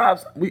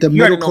 9-to-5s. The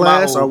middle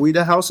class, are we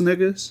the house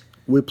niggas?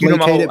 We're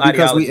placated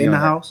because we in the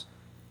house?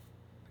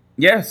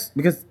 Yes,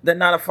 because that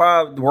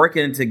 9-to-5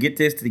 working to get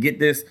this.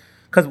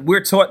 Because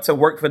we're taught to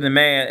work for the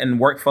man and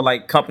work for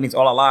like companies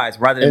all our lives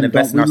rather than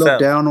investing in ourselves. Don't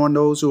we look down on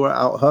those who are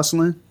out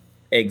hustling?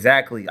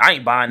 Exactly. I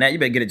ain't buying that. You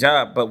better get a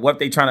job. But what if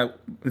they trying to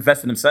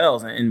invest in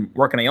themselves and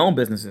work in their own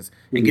businesses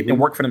and get them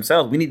work for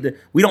themselves?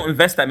 We don't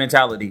invest that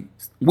mentality.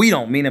 We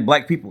don't, meaning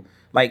black people.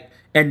 Like,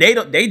 and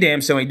they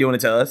damn sure ain't doing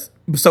it to us.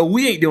 So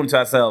we ain't doing it to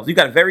ourselves. You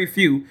got very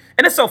few.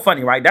 And it's so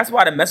funny, right? That's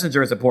why the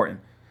messenger is important,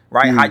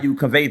 right? How you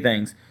convey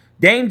things.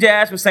 Dame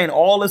Dash was saying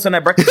all this on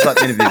that Breakfast Club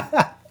interview.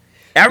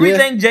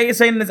 Everything Jay is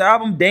saying in this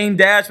album, Dame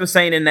Dash was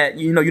saying in that,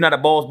 you're not a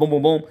balls, boom,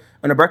 boom, boom,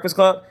 on the Breakfast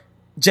Club.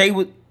 Jay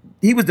was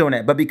doing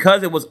that. But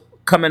because it was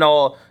coming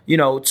all,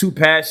 too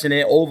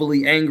passionate,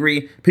 overly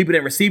angry, people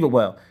didn't receive it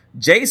well.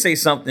 Jay say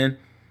something,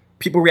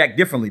 people react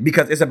differently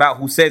because it's about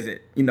who says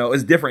it.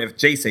 It's different if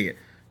Jay say it.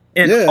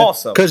 And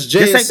also, because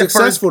Jay is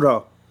successful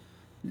though,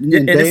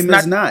 and Dame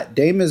is not.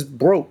 Dame is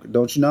broke,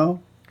 don't you know?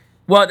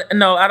 Well,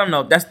 no, I don't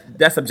know.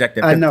 That's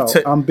subjective. I know.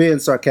 I'm being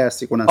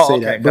sarcastic when I say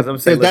that. But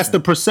that's the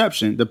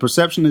perception. The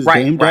perception is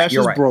Dame Dash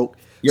is broke.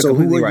 So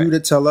who are you to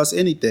tell us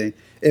anything?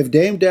 If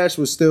Dame Dash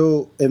was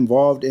still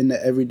involved in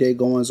the everyday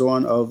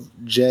goings-on of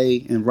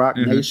Jay and Rock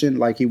Nation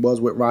like he was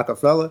with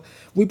Rockefeller,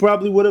 we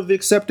probably would have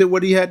accepted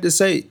what he had to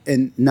say.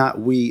 And not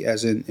we,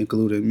 as in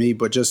including me,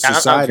 but just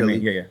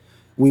societally.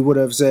 We would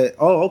have said,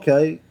 oh,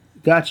 okay,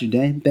 got you,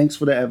 Dame. Thanks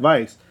for the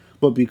advice.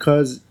 But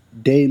because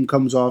Dame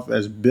comes off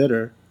as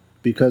bitter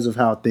because of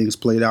how things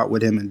played out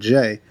with him and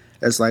Jay,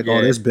 it's like,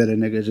 oh, this bitter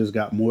nigga just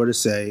got more to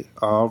say.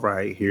 All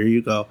right, here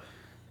you go.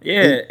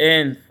 Yeah,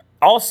 and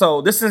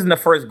also, this isn't the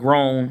first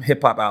grown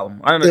hip hop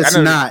album.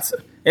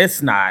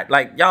 It's not.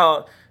 Like,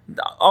 y'all,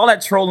 all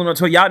that trolling on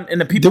Twitter, y'all, and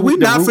the people. Did we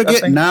not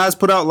forget Nas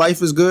put out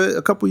Life is Good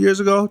a couple years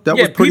ago? That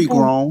was pretty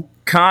grown.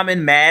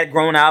 Common, mad,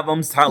 grown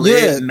albums.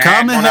 Common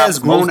has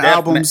grown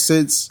albums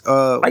since.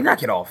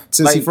 Knock it off.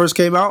 Since he first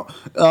came out.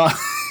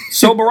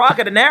 Show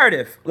Baraka the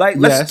narrative. Like,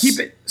 let's keep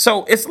it.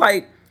 So it's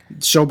like.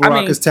 Show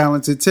Baraka's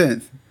talented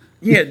 10th.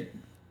 Yeah,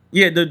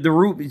 the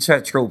root, you try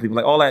to troll people,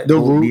 like all that. The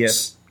roots.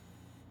 BS.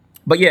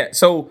 But yeah,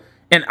 so,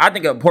 and I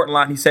think an important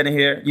line he said in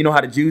here, you know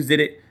how the Jews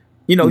did it?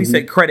 You know, he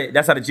said credit,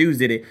 that's how the Jews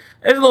did it.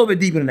 It's a little bit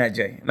deeper than that,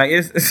 Jay. Like,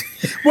 it's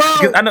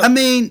well, I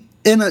mean,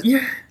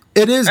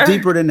 it is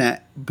deeper than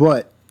that,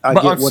 but I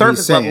get what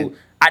he's saying.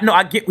 Level,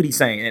 I get what he's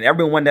saying, and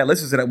everyone that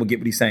listens to that will get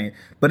what he's saying.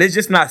 But it's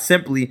just not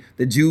simply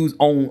the Jews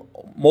own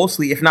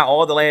mostly, if not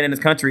all, the land in this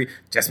country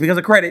just because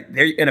of credit.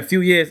 In a few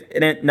years,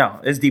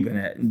 no, it's deeper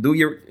than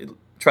that.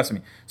 Trust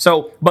me.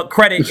 So, but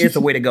credit is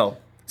the way to go.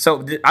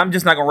 So I'm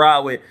just not gonna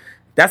ride with.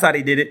 That's how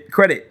they did it.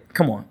 Credit.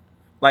 Come on.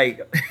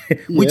 Like,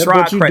 we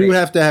tried but you credit. do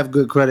have to have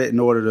good credit in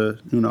order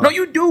to, No,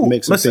 you do.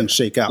 Make some things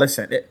shake out.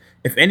 Listen,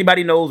 if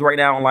anybody knows right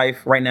now in life,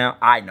 right now,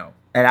 I know.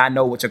 And I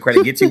know what your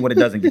credit gets you, what it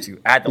doesn't get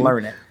you. I had to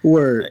learn that.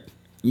 Word.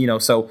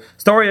 So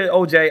Story of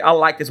OJ, I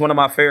like this. One of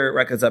my favorite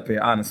records up here,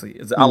 honestly.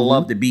 I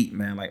love the beat,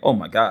 man. Like, oh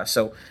my gosh.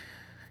 So,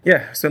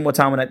 yeah, spend more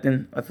time on that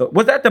than I thought.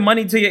 Was that the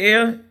Money to Your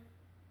Ear?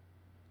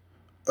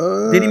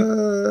 Did he?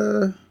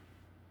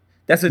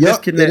 That's a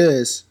disconnect. It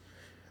is.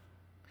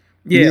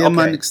 Yeah,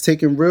 my niggas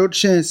taking real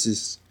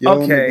chances. You're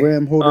on the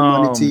gram holding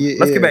money to your ear.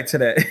 Let's get back to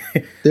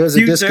that. There's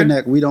a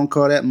disconnect. We don't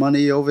call that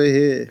money over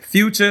here.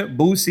 Future,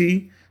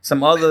 Boosie,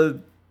 some other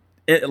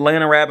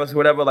Atlanta rappers,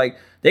 whatever, like,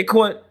 they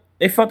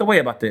felt the way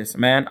about this,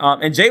 man.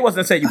 And Jay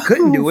wasn't saying you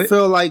couldn't do it. I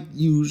feel like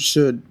you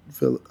should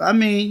feel. I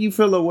mean, you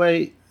feel a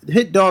way.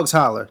 Hit dogs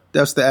holler.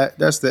 That's the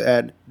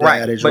adage,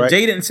 But right?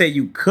 Jay didn't say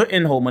you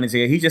couldn't hold money to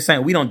your ear. He's just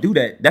saying we don't do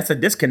that. That's a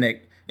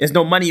disconnect. There's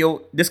no money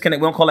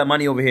disconnect. We don't call that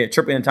money over here.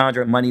 Triple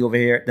entendre, money over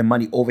here, the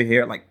money over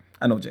here. Like,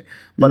 I know, Jay.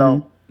 But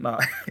nah.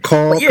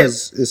 Call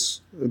because it's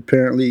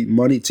apparently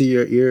money to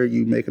your ear.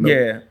 You making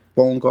a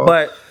phone call.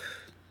 But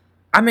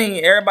I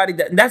mean, everybody.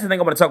 That's the thing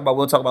I'm going to talk about.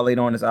 We'll talk about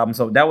later on this album.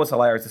 So that was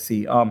hilarious to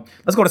see.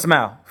 Let's go to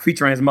Smile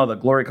featuring his mother,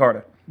 Gloria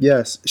Carter.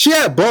 Yes, she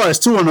had bars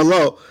too on the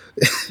low.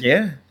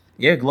 Yeah.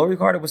 Gloria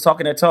Carter was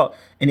talking that talk,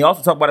 and he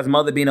also talked about his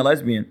mother being a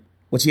lesbian,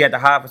 which he had to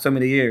hide for so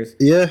many years.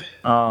 Yeah.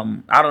 I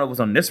don't know if it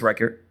was on this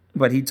record.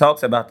 But he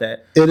talks about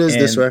that. It is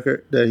this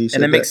record that he said.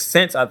 And it makes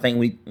sense, I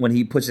think, when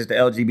he pushes the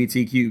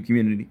LGBTQ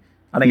community.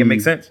 I think it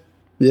makes sense.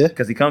 Yeah.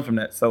 Because he comes from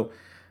that. So,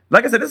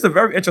 like I said, this is a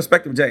very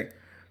introspective Jay.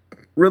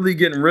 Really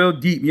getting real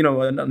deep.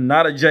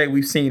 Not a Jay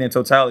we've seen in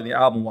totality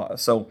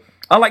album-wise. So,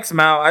 I like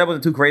Smile. I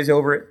wasn't too crazy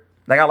over it.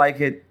 Like, I like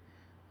it.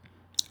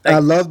 I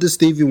love the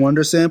Stevie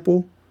Wonder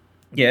sample.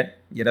 Yeah,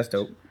 that's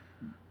dope.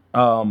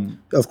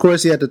 Of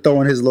course, he had to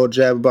throw in his little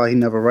jab about he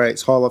never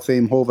writes. Hall of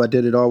Fame Hove, I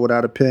did it all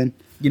without a pen.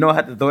 I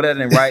had to throw that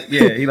in right.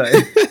 Yeah, he like,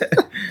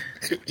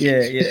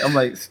 yeah. I'm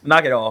like,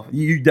 knock it off.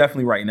 You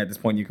definitely writing at this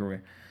point in your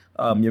career.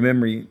 Your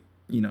memory,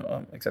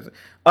 accepts it.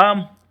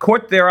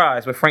 Court Their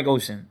Eyes with Frank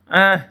Ocean.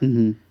 I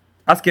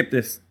skipped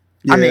this.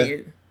 Yeah. I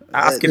mean,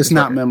 I skipped. It's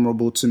not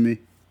memorable to me.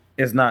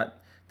 It's not.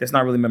 That's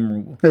not really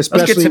memorable.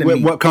 Especially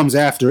with what comes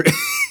after it.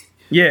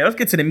 Yeah, let's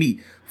get to the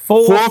meat.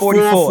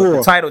 444,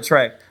 the title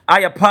track.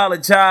 I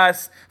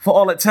apologize for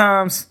all the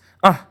times.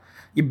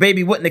 Your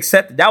baby wouldn't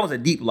accept it. That was a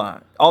deep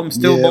line. All them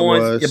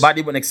stillborns, your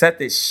body wouldn't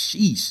accept it.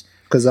 Sheesh.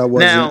 Because I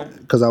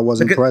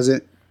wasn't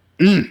present.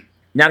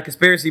 Now the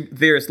conspiracy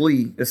theorist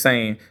Lee is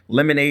saying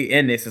Lemonade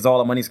in this is all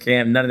a money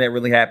scam. None of that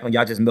really happened.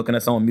 Y'all just milking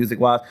us on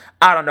music wise.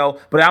 I don't know,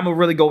 but I'm gonna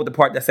really go with the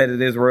part that said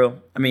it is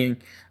real. I mean,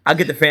 I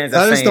get the fans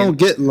that I just don't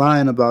get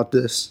lying about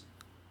this.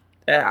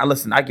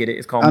 Listen, I get it.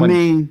 It's called money. I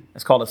mean,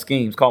 it's called a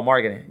scheme. It's called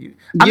marketing.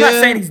 I'm not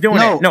saying he's doing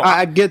that. No,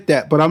 I get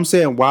that, but I'm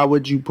saying why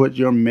would you put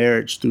your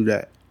marriage through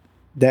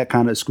that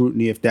kind of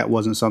scrutiny if that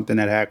wasn't something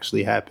that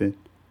actually happened?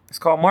 It's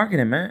called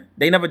marketing, man.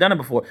 They never done it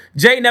before.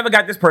 Jay never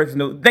got this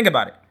personal. Think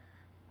about it.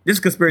 This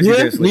conspiracy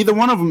theorist. Neither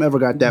one of them ever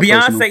got that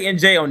Beyonce personal. and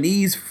Jay on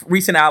these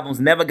recent albums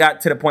never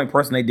got to the point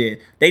personally they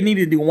did. They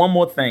needed to do one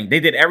more thing. They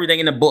did everything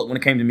in the book when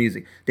it came to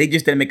music. They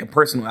just didn't make a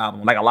personal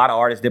album like a lot of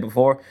artists did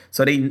before.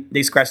 So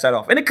they scratched that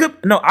off. And it could,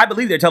 I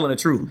believe they're telling the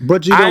truth.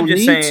 But you don't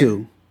need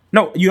to.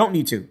 No, you don't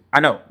need to. I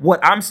know. What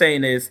I'm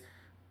saying is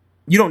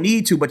you don't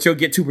need to, but you'll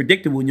get too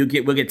predictable and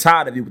we'll get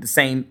tired of you with the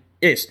same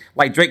ish.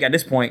 Like Drake at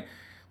this point,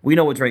 we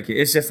know what Drake is.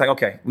 It's just like,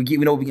 okay, we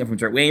know what we get from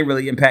Drake. We ain't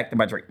really impacted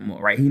by Drake anymore,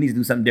 right? He needs to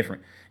do something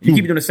different. If you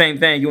keep doing the same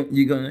thing,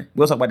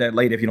 we'll talk about that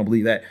later if you don't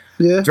believe that.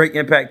 Yeah. Drake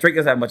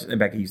doesn't have much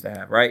impact he used to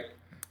have, right?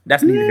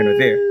 That's neither here nor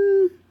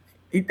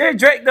there.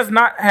 Drake does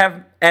not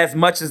have as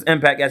much as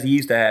impact as he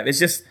used to have. It's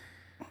just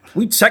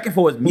we checking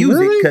for his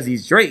music because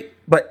he's Drake,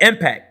 but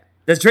impact.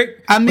 Does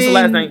Drake?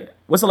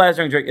 What's the last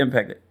time Drake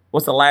impacted?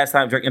 What's the last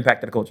time Drake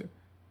impacted the culture?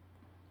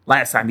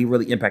 last time he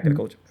really impacted the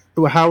culture.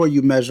 Well, how are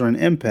you measuring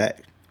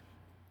impact?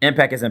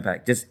 Impact is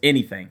impact. Just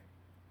anything.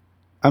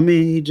 I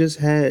mean, he just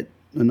had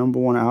a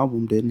 #1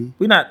 album, didn't he?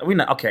 We're not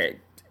okay.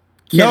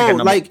 No,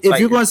 like if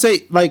you're gonna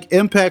say like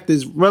impact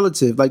is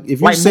relative, like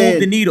if you like said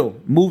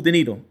move the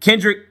needle.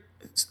 Kendrick.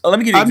 Let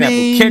me give you an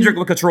example. Kendrick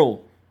with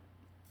Control.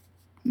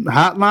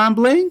 Hotline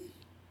Bling.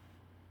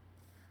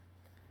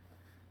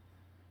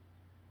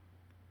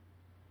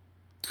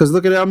 Because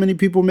look at how many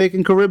people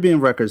making Caribbean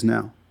records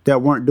now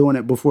that weren't doing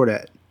it before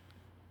that.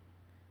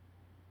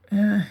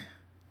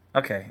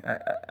 Okay,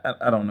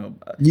 I don't know.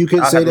 You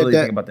can say that.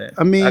 Think about that.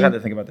 I mean, I got to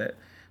think about that.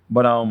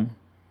 But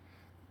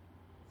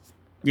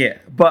yeah.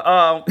 But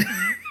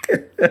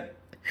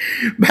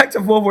back to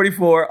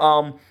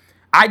 444.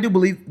 I do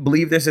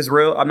believe this is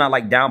real. I'm not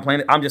like downplaying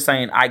it. I'm just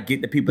saying I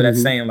get the people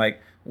that's saying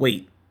like,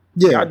 wait,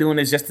 y'all doing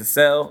this just to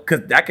sell,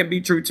 because that can be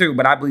true too.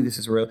 But I believe this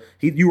is real.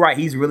 You're right.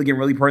 He's really getting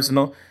really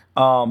personal.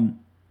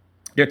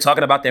 They're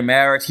talking about their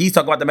marriage. He's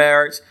talking about the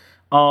marriage.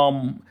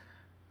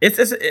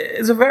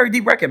 It's a very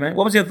deep record, man.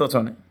 What was your thoughts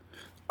on it?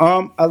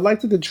 I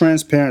liked the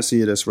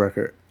transparency of this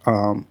record.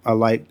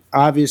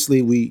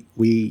 Obviously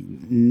we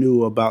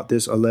knew about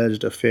this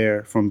alleged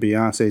affair from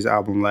Beyonce's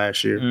album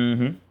last year.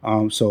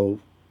 Mm-hmm. So,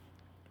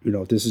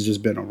 this has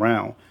just been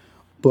around.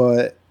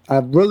 But I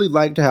really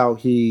liked how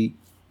he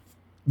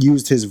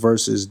used his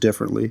verses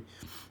differently.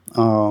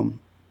 The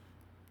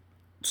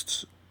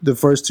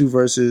first two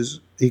verses,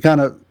 he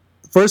kind of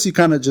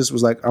just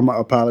was like, I'm going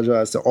to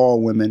apologize to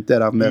all women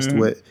that I've messed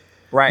with.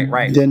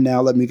 Right. Then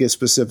now let me get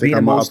specific.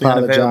 I'm going to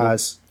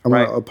apologize. I'm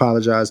going to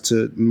apologize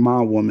to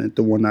my woman,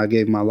 the one I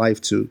gave my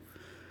life to,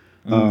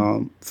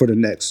 for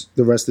the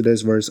rest of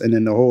this verse, and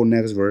then the whole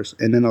next verse.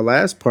 And then the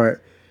last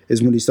part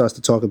is when he starts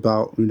to talk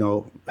about,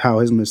 how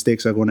his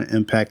mistakes are going to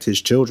impact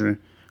his children.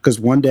 Because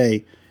one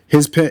day,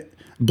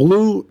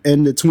 Blue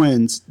and the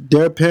twins,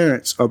 their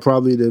parents are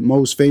probably the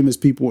most famous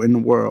people in the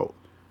world.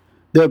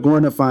 They're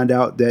going to find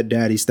out that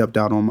daddy stepped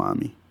out on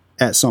mommy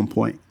at some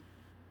point.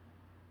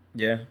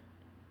 Yeah.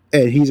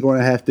 And he's going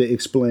to have to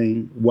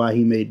explain why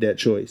he made that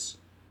choice.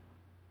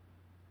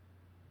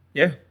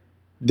 Yeah.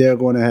 They're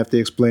going to have to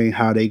explain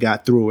how they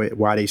got through it,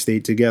 why they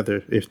stayed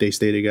together, if they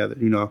stay together.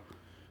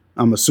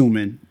 I'm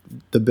assuming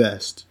the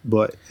best.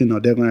 But, they're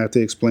going to have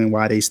to explain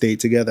why they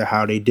stayed together,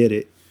 how they did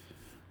it.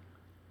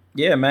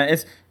 Yeah, man.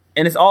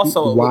 It's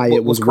also why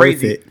it was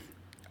crazy. Worth it.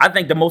 I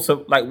think the most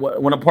of, like,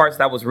 one of the parts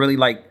that was really,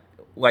 like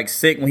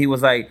sick when he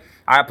was like,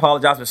 I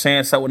apologize for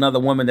sharing something with another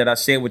woman that I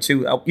shared with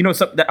you. I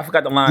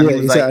forgot the line. Yeah,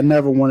 he said, I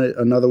never wanted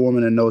another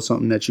woman to know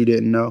something that you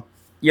didn't know.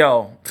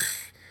 Yo,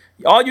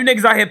 all you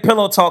niggas out here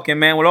pillow talking,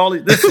 man, with all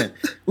these,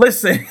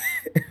 listen.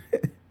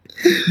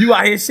 You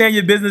out here sharing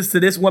your business to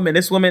this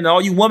woman,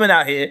 all you women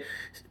out here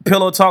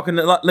pillow talking.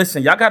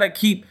 Listen, y'all gotta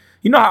keep,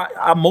 how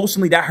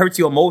emotionally that hurts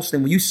you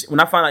emotionally when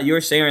I find out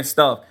you're sharing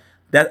stuff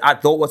that I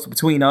thought was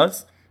between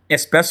us and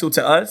special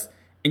to us,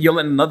 and you're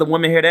letting another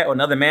woman hear that or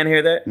another man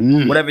hear that,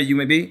 whatever you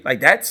may be, like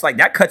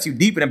that cuts you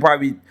deeper than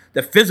probably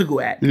the physical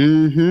act.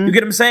 Mm-hmm. You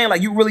get what I'm saying?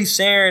 Like you really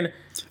sharing.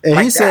 And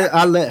he said,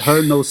 I let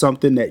her know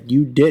something that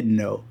you didn't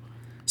know.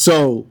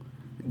 So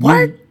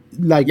what?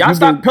 Y'all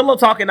stop pillow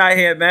talking out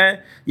here,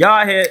 man. Y'all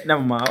out here.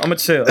 Never mind. I'm gonna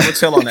chill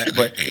on that.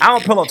 But I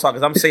don't pillow talk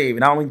because I'm saved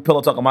and I don't even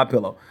pillow talk on my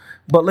pillow.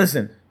 But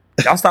listen,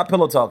 y'all stop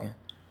pillow talking.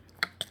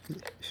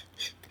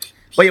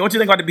 But yeah, what you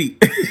think about the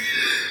beat?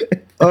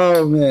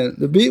 Oh man,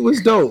 the beat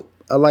was dope.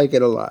 I like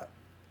it a lot.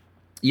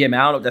 Yeah,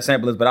 man. I don't know what that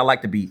sample is, but I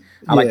like the beat.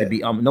 I like the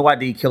beat. No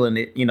ID killing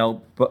it.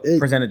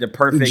 Presented the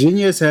perfect.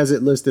 Genius has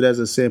it listed as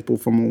a sample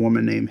from a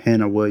woman named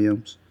Hannah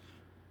Williams.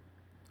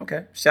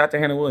 Okay, shout out to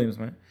Hannah Williams,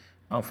 man.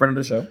 Friend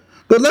of the show.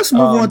 But let's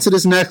move on to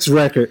this next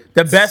record.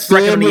 The best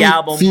record on the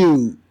album.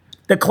 Feud.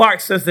 The Clark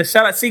Sisters.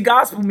 Shout out. See,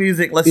 gospel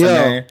music. Listen,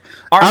 man.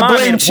 I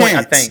blame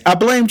Chance. I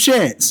blame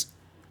Chance.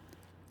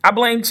 I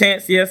blame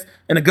Chance, yes,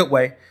 in a good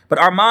way. But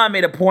Armand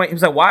made a point. He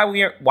was like,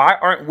 why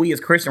aren't we as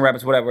Christian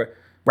rappers, whatever,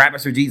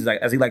 rappers for Jesus,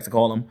 as he likes to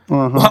call them,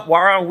 why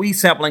aren't we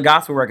sampling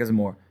gospel records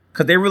more?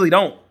 Because they really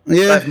don't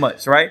as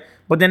much, right?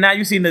 But then now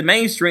you see in the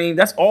mainstream,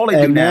 that's all they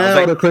do now. And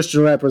now the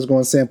Christian rappers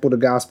going to sample the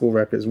gospel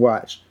records.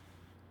 Watch.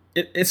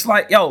 It's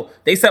like,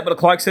 they sample the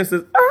Clark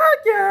Sisters.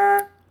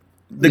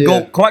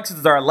 The Clark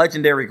Sisters are a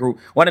legendary group.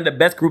 One of the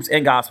best groups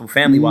in gospel,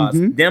 family-wise.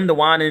 Mm-hmm. Them, the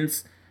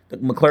Winans, the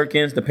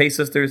McClurkins, the Pace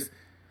Sisters.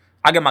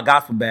 I get my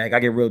gospel bag. I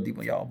get real deep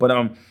on y'all.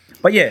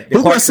 But yeah,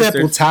 who's gonna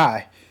sample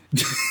Ty?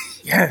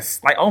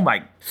 Yes, like, oh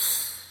my,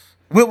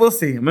 we'll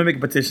see. I'm gonna make a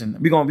petition.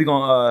 We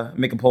gonna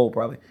make a poll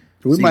probably.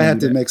 We might have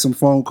to make some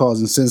phone calls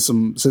and send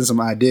some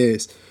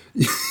ideas.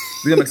 We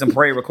gonna make some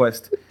prayer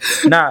requests.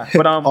 Nah,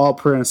 but all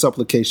prayer and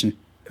supplication.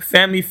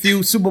 Family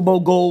Feud, Super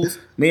Bowl goals.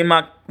 Me and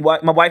my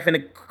wife in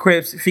the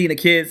cribs feeding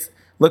the kids.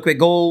 Liquid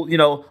gold,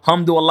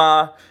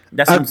 Alhamdulillah.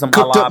 That's some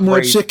cooked Allah up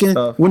more chicken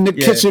stuff. When the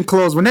kitchen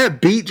closed. When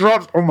that beat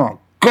drops, oh my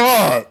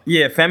God.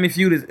 Yeah, Family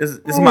Feud is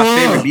my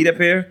favorite beat up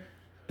here.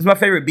 It's my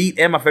favorite beat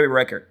and my favorite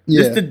record.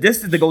 Yeah.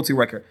 This is the go-to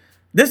record.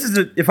 This is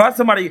if I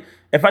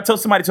told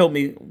somebody told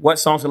me what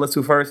song to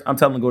listen to first, I'm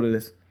telling them to go to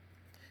this.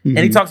 And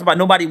he talks about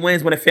nobody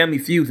wins when a family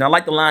feuds. And I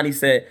like the line he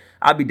said,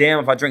 "I'll be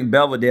damned if I drink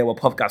Belvedere while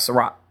Puff got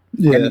Ciroc.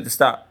 I need to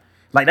stop."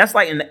 Like that's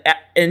like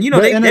and you know,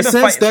 in a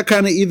sense that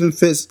kind of even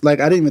fits. Like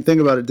I didn't even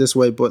think about it this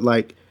way, but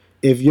like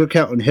if you're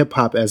counting hip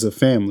hop as a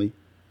family,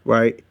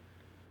 right?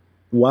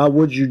 Why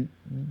would you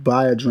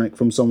buy a drink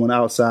from someone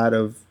outside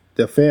of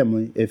the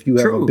family if you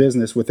have a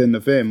business within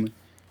the family?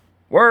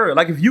 Word,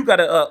 like if you got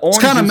a orange,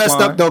 it's kind of messed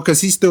up though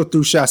because he still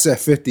threw shots at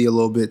 50 a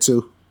little bit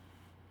too.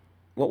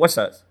 What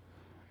shots?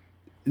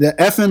 The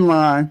effing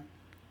line,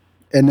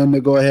 and then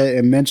to go ahead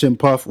and mention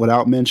Puff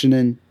without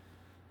mentioning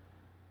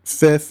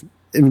Fifth,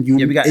 and you,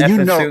 we got and F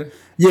you know, too.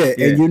 Yeah,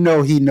 and you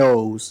know he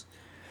knows.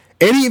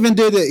 And he even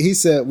did it. He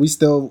said, "We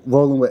still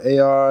rolling with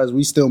ARs.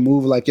 We still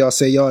move like y'all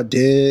say y'all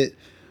did."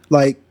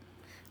 Like,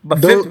 but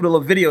Fifth did a little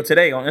video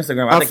today on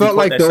Instagram. I think felt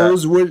like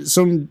those were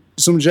some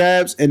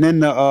jabs. And then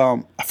the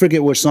I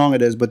forget which song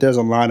it is, but there's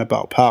a line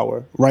about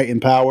power, right? In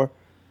power.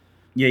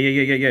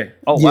 Yeah.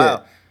 Oh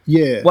wow.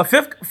 Yeah. Well,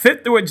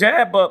 Fifth threw a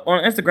jab up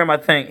on Instagram, I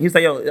think. He's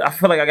like, "Yo, I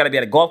feel like I gotta be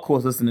at a golf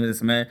course listening to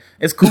this, man.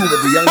 It's cool, but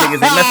the young niggas,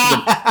 they mess with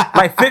it."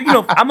 Like Fifth, you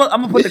know, I'm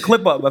gonna put the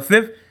clip up, but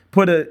Fifth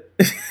put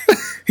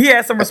he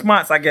had some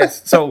response, I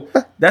guess. So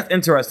that's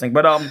interesting.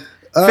 But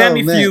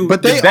Family Feud,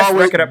 but they the best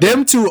always record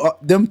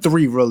them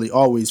three really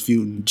always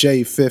feuding.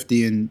 Jay,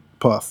 50, and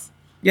Puff.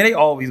 Yeah, they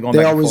always going.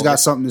 They always got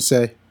something to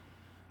say.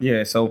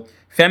 Yeah, so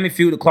Family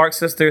Feud, the Clark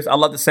sisters. I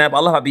love the sample.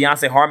 I love how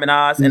Beyonce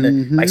harmonized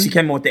and like she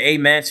came in with the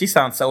Amen. She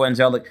sounds so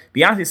angelic.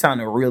 Beyonce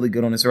sounded really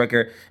good on this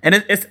record,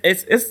 and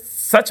it's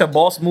such a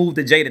boss move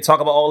to Jay to talk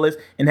about all this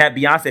and have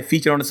Beyonce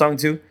featured on the song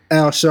too.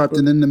 Al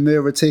Sharpton in the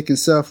mirror taking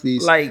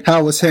selfies. Like,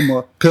 how was him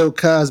or Bill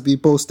Cosby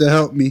supposed to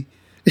help me?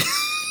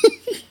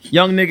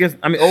 Young niggas,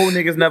 old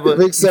niggas never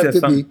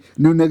accepted me.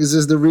 New niggas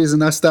is the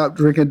reason I stopped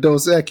drinking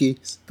Dos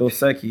Equis. Dos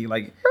Equis,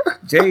 like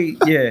Jay,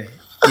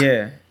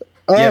 yeah.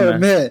 Oh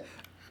man.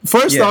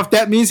 First off,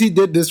 that means he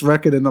did this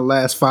record in the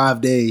last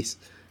 5 days.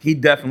 He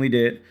definitely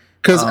did.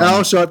 Because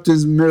Al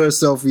Sharpton's mirror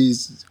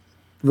selfies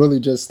really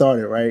just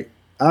started, right?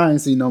 I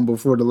ain't seen them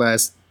before the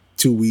last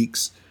 2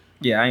 weeks.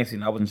 Yeah, I ain't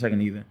seen them. I wasn't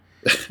checking either.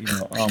 You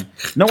know,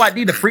 No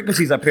ID, the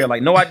frequencies up here,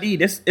 like No ID,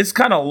 it's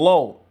kind of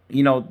low,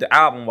 you know, the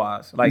album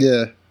wise. Like,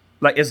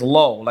 like it's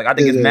low. Like I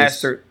think it's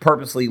mastered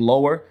purposely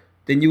lower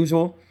than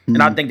usual.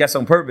 And I think that's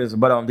on purpose,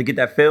 but to get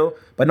that feel.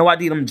 But No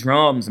ID, them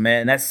drums,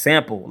 man, that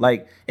sample,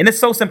 like, and it's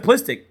so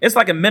simplistic. It's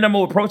like a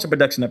minimal approach to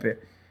production up here.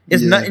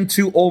 It's nothing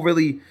too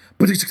overly,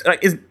 like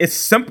it's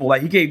simple.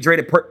 Like he gave Jay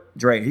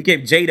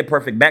the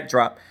perfect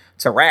backdrop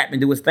to rap and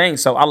do his thing.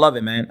 So I love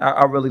it, man.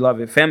 I really love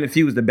it. Family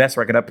Feud is the best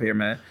record up here,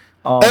 man.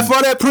 And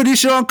for that Pretty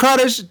Sean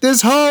Carter,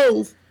 this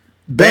whole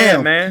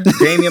bam, man,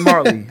 Damian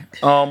Marley.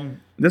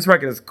 This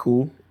record is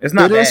cool. It's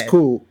not bad. It is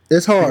cool.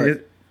 It's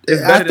hard.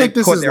 I think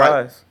this is like.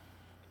 Eyes.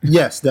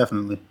 Yes,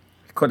 definitely.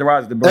 Caught Their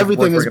Eyes.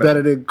 Everything is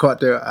better than Caught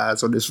Their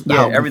Eyes on this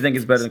album. Everything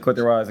is better than Caught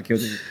Their Eyes and Killed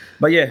You.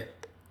 But yeah.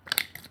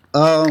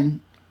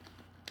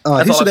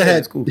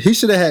 He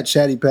should have had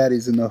Chatty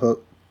Patties in the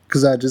hook.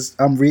 Because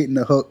I'm reading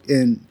the hook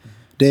and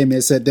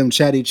Damien said them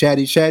chatty.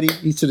 He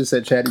should have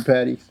said Chatty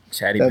Patties.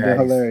 That'd be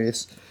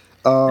hilarious.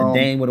 And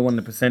Dame would have won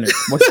the percentage.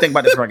 What you think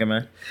about this record,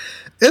 man?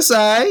 It's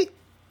alright.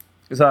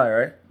 It's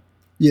alright, right?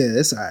 Yeah,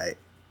 it's alright.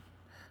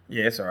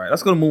 Yeah, it's alright.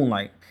 Let's go to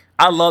Moonlight.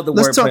 I love the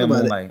wordplay of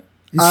Moonlight.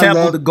 He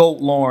sampled the GOAT,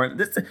 Lauren.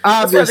 That's what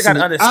I gotta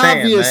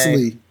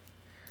understand,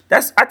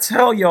 man. I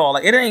tell y'all,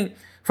 like it ain't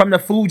from the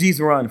Fugees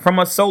run, from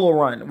a solo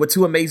run with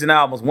 2 amazing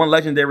albums, one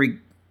legendary,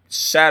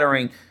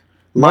 shattering,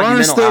 Lauren's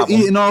monumental still album.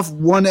 Eating off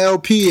one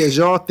LP, as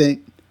y'all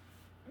think.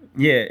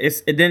 Yeah,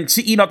 and then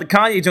she eating off the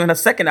Kanye joint. Her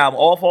second album,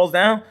 All Falls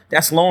Down.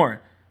 That's Lauren.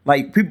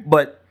 Like people,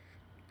 but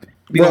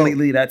we gonna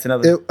leave that to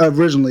another.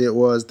 Originally, it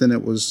was. Then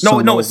it was.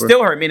 No, it's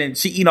still her. Meaning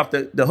she eating off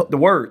the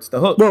words, the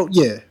hook. Well,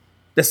 yeah.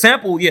 The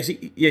sample,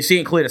 she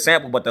didn't clear the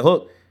sample, but the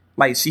hook,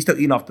 like she's still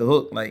eating off the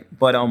hook, like.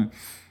 But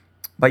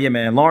yeah,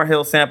 man, Lauryn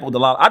Hill sampled a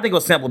lot. I think it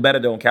was sampled better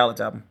though on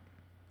Khaled's album.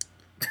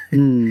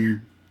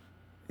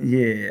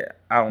 Yeah,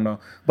 I don't know,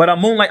 but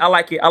Moonlight, I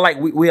like it. I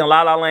like we in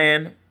La La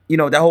Land. You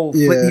know that whole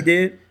flip he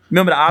did.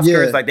 Remember the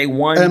Oscars? Like they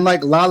won, and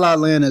like La La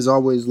Land is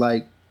always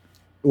like,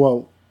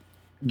 well,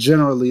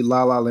 generally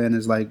La La Land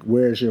is like,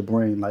 where's your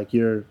brain? Like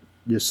you're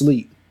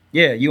asleep.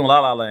 Yeah, you in La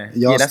La Land.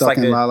 Y'all that's stuck like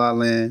in La La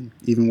Land.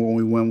 Even when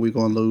we win, we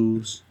gonna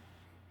lose.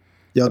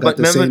 Y'all got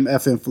the same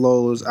effing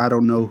flows. I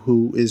don't know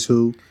who is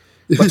who.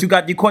 But you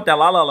caught that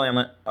La La Land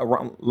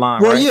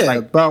line, well, right? Yeah, like,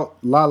 about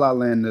La La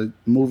Land, the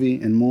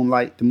movie, and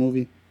Moonlight, the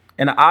movie.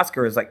 And the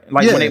Oscars,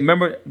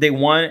 when they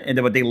won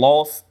and but they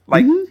lost,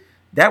 like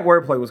that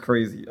wordplay was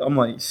crazy. I'm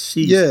like,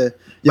 sheesh. Yeah,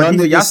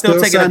 y'all still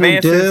taking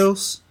advances.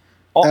 Deals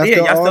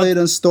after all they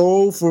done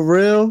stole for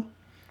real.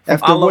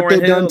 After what they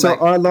done to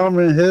our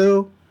Lauryn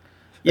Hill.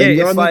 Yeah, and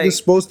y'all niggas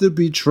supposed to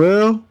be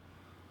Trill.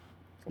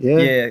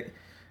 Yeah.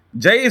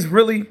 Jay is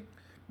really.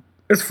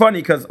 It's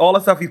funny because all the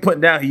stuff he's putting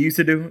down, he used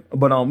to do,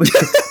 but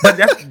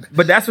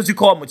that's what you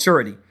call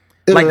maturity.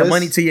 The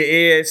money to your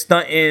ear,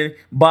 stunting,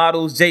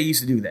 bottles. Jay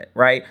used to do that,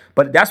 right?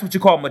 But that's what you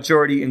call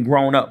maturity and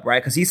grown up,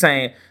 right? Because he's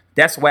saying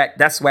that's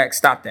whack,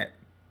 stop that.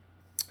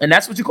 And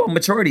that's what you call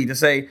maturity, to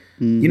say,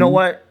 you know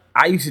what?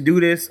 I used to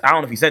do this. I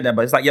don't know if he said that,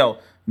 but it's like, yo,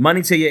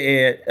 money to your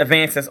ear,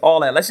 advances,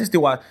 all that. Let's just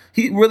do what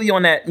he really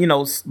on that,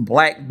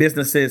 black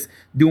businesses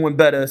doing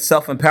better,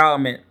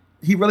 self-empowerment.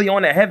 He really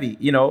on that heavy,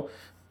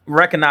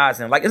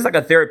 recognizing. Like, it's like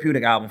a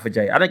therapeutic album for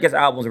Jay. I think his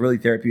albums are really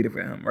therapeutic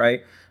for him,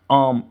 right?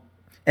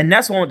 And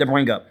that's what I wanted to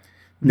bring up.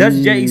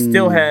 Does Jay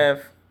still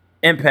have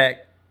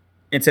impact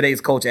in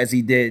today's culture as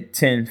he did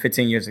 10,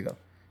 15 years ago?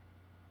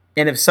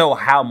 And if so,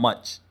 how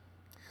much?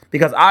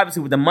 Because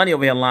obviously with the money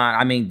over here line,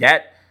 I mean,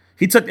 that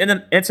he took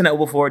the internet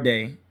over for a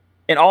day.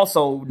 And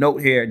also,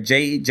 note here,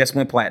 Jay just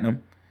went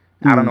platinum.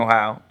 I don't know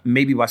how.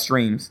 Maybe by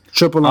streams.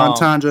 Triple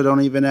entendre,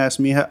 don't even ask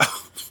me how.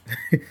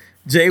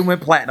 Jay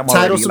went platinum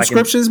already. Tidal like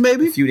subscriptions,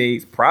 maybe? A few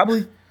days.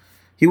 Probably.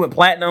 He went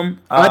platinum.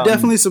 I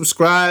definitely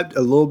subscribed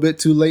a little bit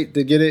too late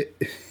to get it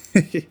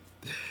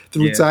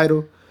through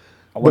Tidal.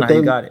 I wonder how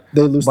you got it.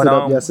 They loosened it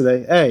up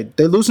yesterday. Hey,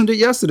 they loosened it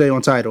yesterday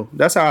on Tidal.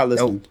 That's how I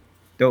listened.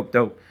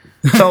 Dope.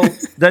 So,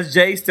 does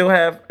Jay still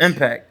have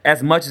impact,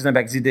 as much as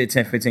impact as he did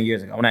 10, 15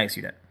 years ago? I want to ask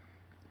you that.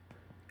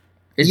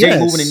 Is Jay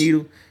moving the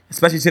needle,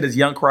 especially to this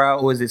young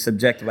crowd, or is it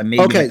subjective? Like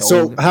maybe okay,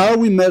 so how are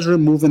we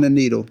measuring moving the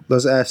needle?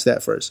 Let's ask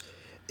that first.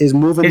 Is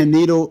moving the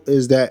needle,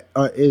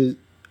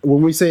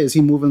 when we say is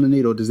he moving the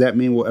needle, does that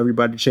mean will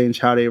everybody change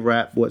how they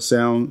rap, what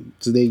sound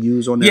do they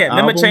use on their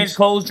albums? Remember Change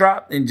Clothes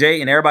dropped and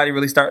Jay and everybody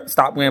really start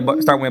wearing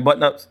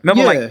button-ups?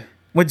 Remember like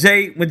when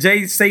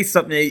Jay say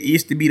something, it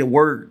used to be the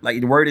word,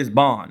 like the word is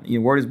bond, the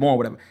word is born,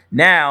 whatever.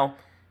 Now,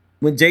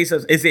 when Jay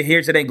says, is it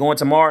here today, going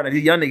tomorrow? Like,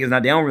 these young niggas now,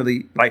 they don't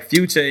really, like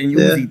Future and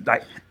Uzi,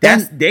 like,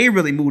 they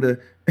really move the,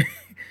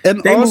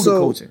 and they move the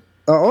culture.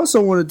 I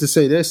also wanted to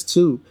say this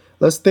too.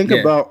 Let's think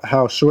about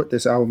how short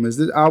this album is.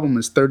 This album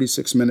is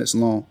 36 minutes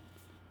long.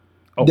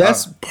 Oh,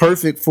 that's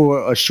perfect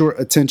for a short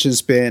attention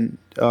span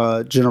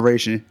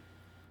generation.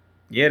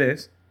 Yeah, it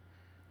is.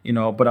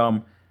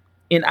 But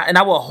and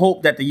I will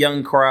hope that the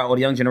young crowd or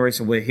the young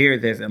generation will hear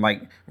this and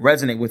like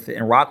resonate with it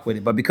and rock with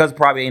it. But because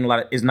probably ain't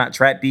it's not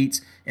trap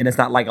beats and it's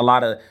not like a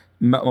lot of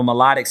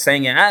melodic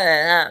singing,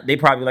 they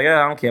probably like,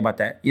 I don't care about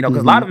that. Because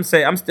a lot of them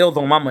say, I'm still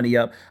throwing my money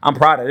up. I'm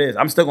proud of this.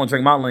 I'm still gonna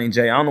drink my lane,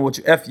 Jay. I don't know what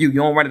you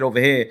don't run it over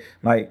here.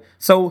 Like,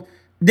 so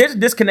there's a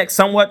disconnect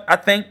somewhat, I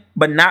think,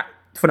 but not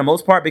for the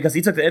most part, because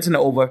he took the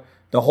internet over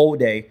the whole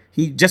day.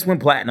 He just went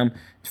platinum.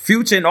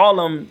 Future and all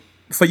of them,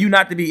 for you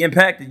not to be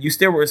impacted, you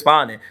still were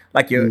responding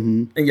like you're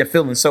in your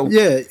feelings. So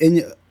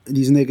and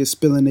these niggas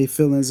spilling their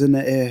feelings in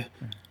the air.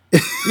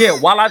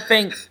 While I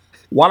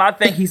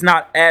think he's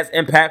not as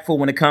impactful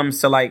when it comes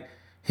to like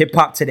hip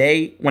hop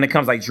today, when it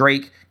comes like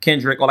Drake,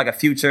 Kendrick, or like a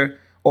Future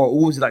or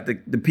Uzi, like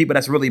the people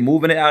that's really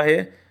moving it out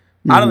here.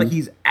 I don't think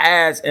he's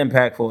as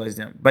impactful as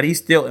them, but he's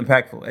still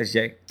impactful as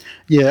Jay.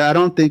 Yeah, I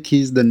don't think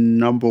he's the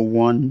number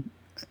one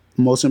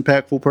most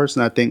impactful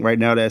person. I think right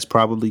now that's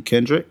probably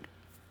Kendrick.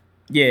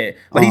 Yeah,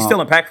 but he's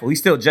still impactful. He's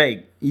still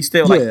Jay. He's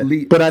still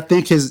but I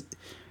think his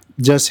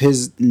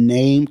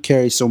name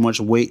carries so much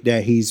weight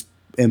that he's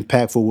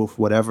impactful with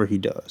whatever he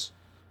does.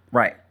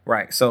 Right.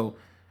 So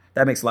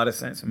that makes a lot of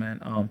sense,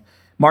 man.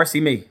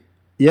 Marcy Me.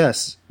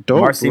 Yes,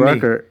 dope Marcy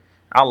record. Me.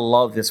 I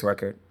love this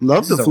record.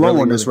 Love the flow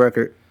on this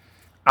record.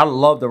 I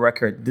love the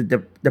record.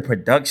 The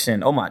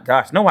production. Oh my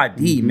gosh, no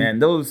ID, man.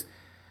 This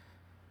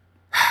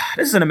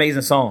is an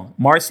amazing song.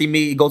 Marcy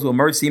Me. It goes with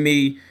Mercy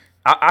Me.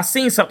 I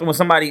seen something when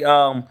somebody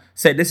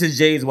said this is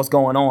Jay's What's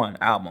Going On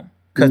album,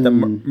 because the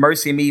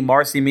Mercy Me,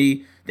 Marcy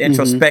Me, the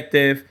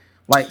introspective,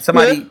 like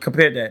somebody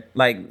compared that.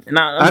 Like,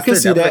 I can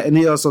see that, and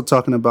he also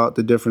talking about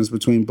the difference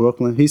between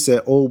Brooklyn. He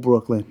said old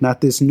Brooklyn,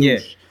 not this new. Yeah.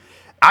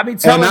 I be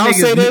telling and I'll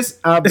say this: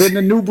 I've been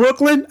to New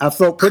Brooklyn. I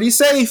felt pretty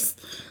safe.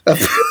 I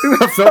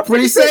felt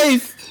pretty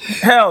safe.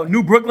 Hell,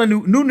 New Brooklyn,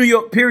 New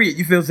York. Period.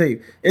 You feel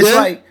safe.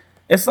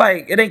 It's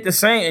like it ain't the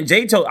same.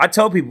 And I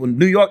tell people,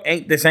 New York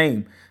ain't the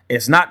same.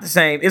 It's not the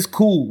same. It's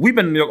cool. We've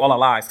been in New York all our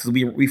lives because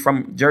we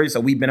from Jersey, so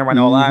we've been around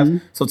all our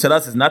lives. So to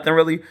us, it's nothing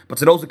really. But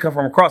to those who come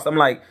from across, I'm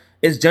like,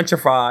 it's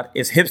gentrified.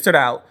 It's hipstered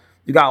out.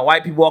 You got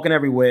white people walking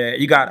everywhere.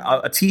 You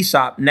got a tea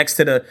shop next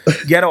to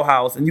the ghetto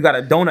house, and you got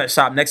a donut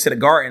shop next to the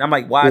garden. I'm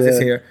like, why is this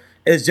here?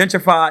 It's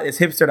gentrified. It's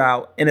hipstered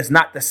out, and it's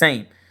not the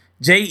same.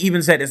 Jay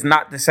even said it's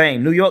not the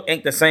same. New York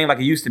ain't the same like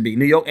it used to be.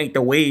 New York ain't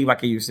the wave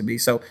like it used to be.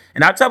 So,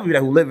 and I tell people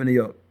that who live in New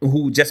York,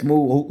 who just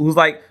moved, who's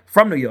like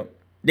from New York,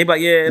 they be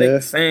like, it ain't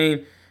the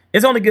same.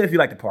 It's only good if you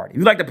like to party. If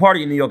you like to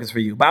party in New York, it's for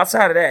you. But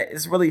outside of that,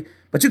 it's really,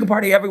 but you can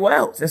party everywhere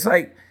else. It's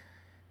like,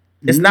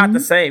 it's not the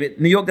same.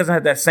 New York doesn't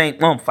have that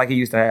same oomph like it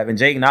used to have. And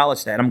Jay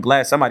acknowledged that. I'm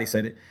glad somebody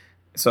said it.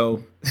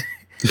 So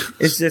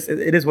it's just,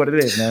 it is what it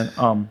is,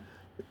 man.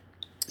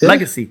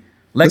 Legacy.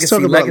 Let's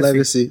talk about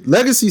Legacy.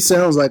 Legacy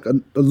sounds like a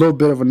little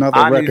bit of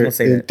another record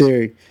in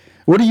theory.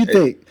 What do you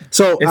think?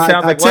 So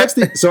I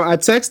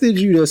texted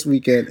you this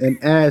weekend and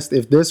asked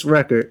if this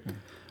record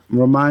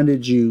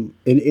reminded you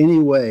in any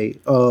way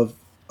of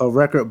a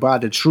record by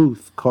The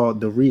Truth called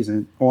The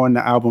Reason on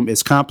the album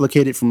It's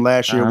Complicated from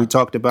last year. We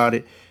talked about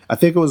it. I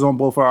think it was on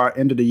both our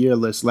end of the year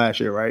lists last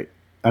year, right?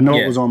 I know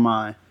it was on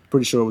mine.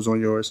 Pretty sure it was on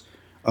yours.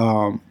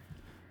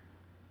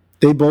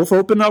 They both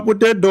open up with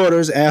their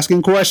daughters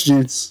asking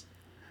questions.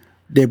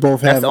 They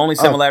both have. That's the only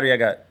similarity I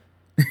got.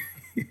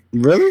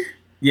 Really?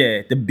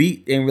 Yeah, the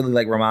beat ain't really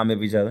like remind me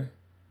of each other.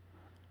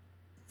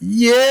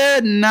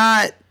 Yeah,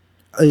 not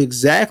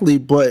exactly,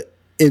 but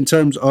in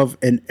terms of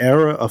an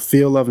era, a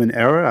feel of an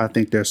era, I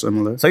think they're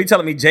similar. So you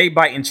telling me Jay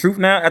biting Truth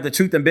now after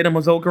Truth and been him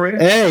his whole career?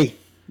 Hey,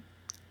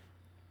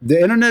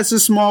 the internet's a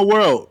small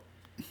world.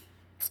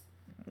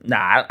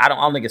 Nah, I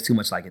don't think it's too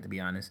much like it, to be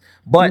honest.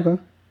 But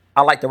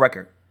I like the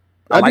record.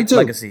 I like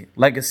Legacy.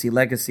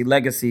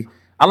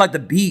 I like the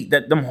beat,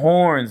 them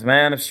horns,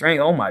 man, of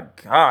strength. Oh my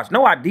gosh,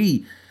 No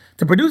ID.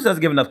 The producers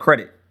doesn't give enough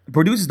credit. The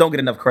producers don't get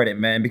enough credit,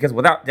 man, because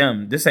without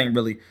them, this ain't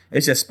really.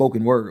 It's just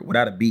spoken word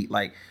without a beat.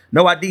 Like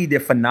No ID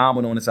did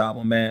phenomenal on this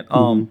album, man.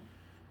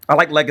 I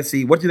like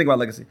Legacy. What do you think about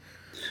Legacy?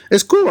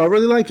 It's cool. I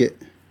really like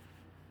it.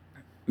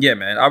 Yeah,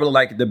 man, I really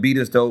like it. The beat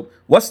is dope.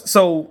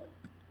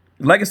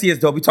 Legacy is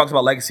dope. He talks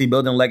about legacy,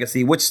 building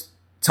legacy, which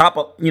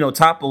topples,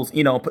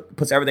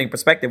 puts everything in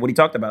perspective. What he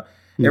talked about,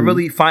 it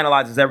really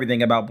finalizes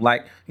everything about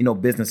Black,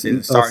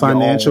 businesses. A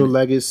financial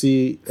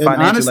legacy, and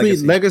honestly,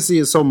 legacy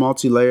is so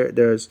multi-layered.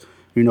 There's,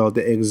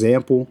 the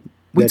example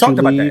we talked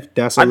about that.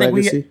 That's a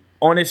legacy.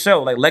 On this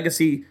show, like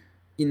legacy,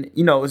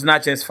 it's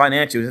not just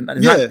financial.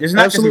 It's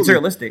not just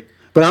materialistic.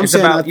 But I'm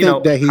saying I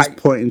think that he's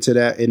pointing to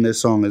that in this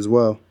song as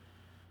well.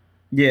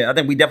 Yeah, I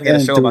think we definitely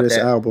got a show about this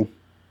that. Album.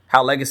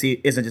 How legacy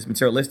isn't just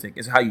materialistic.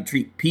 It's how you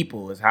treat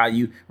people. It's how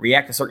you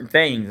react to certain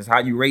things. It's how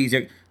you raise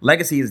your...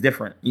 Legacy is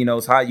different.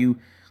 It's how you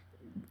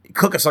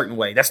cook a certain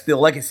way. That's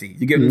still legacy.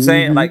 You get what I'm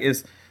saying? Like,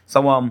 it's...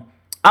 So,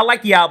 I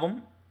like the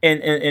album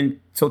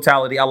in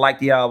totality. I like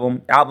the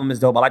album. The album is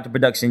dope. I like the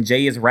production.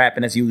 Jay is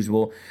rapping as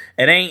usual.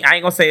 I ain't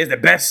gonna say it's the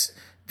best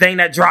thing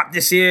that dropped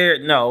this year.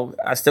 No,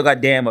 I still got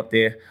Damn up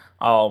there.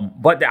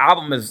 But the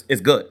album is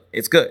good.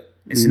 It's good.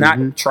 It's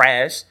not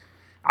trash.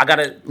 I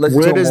gotta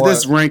listen to it more. Where does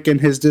this rank in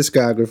his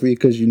discography?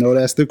 Because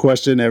that's the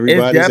question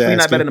everybody's asking. It's definitely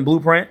not better than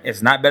Blueprint.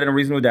 It's not better than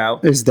Reasonable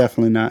Doubt. It's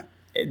definitely not.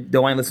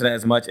 Don't ain't listen to that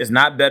as much. It's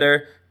not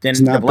better than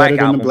the Black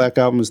Album. The Black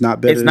Album is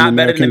not better. It's not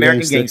better than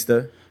American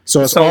Gangster.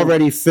 So it's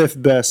already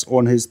fifth best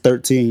on his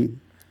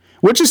 13,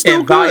 which is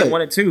still good. Volume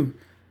 1 and 2.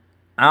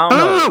 I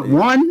don't know.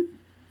 1.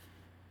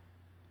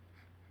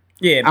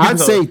 Yeah, I'd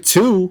say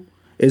 2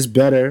 is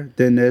better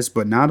than this,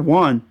 but not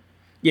 1.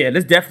 Yeah,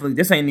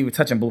 this ain't even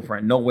touching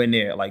Blueprint. Nowhere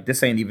near. Like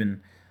this ain't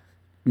even.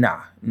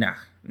 Nah.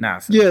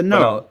 Yeah,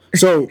 no.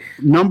 So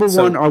number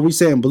 1, are we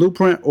saying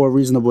Blueprint or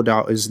Reasonable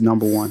Doubt is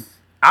number 1?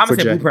 I'm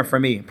gonna say Blueprint for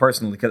me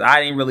personally because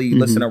I didn't really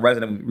listen to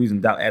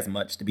Reasonable Doubt as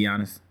much, to be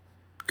honest.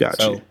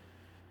 Gotcha.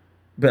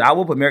 But I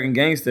will put American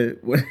Gangster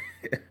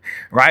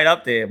right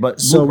up there.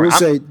 But so we'll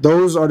say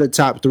those are the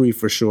top 3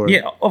 for sure.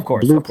 Yeah, of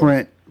course.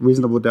 Blueprint,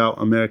 Reasonable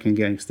Doubt, American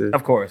Gangster.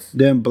 Of course.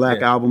 Then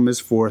Black Album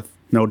is 4th,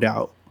 no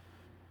doubt.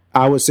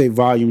 I would say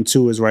Volume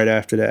 2 is right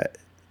after that.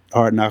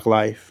 Hard Knock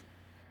Life.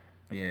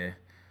 Yeah.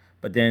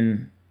 But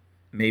then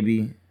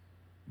maybe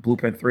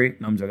Blueprint 3.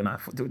 No, I'm joking.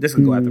 This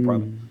would go after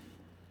probably.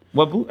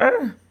 What?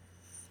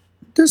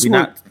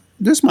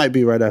 This might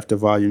be right after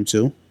Volume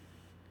 2.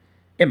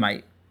 It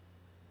might.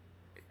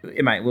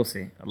 We'll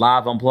see.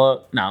 Live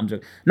Unplugged. Nah, I'm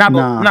joking.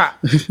 Nah.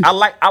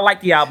 I like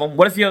the album.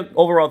 What is your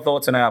overall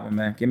thoughts on the album,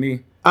 man?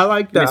 I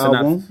like the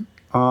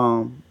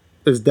album.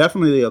 It's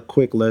definitely a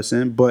quick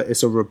listen, but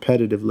it's a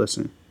repetitive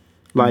listen.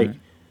 Like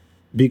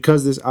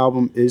because this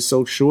album is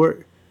so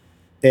short.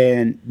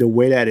 And the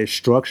way that it's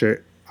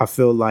structured, I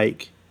feel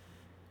like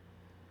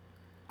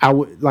I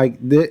would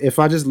if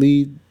I just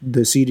leave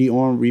the CD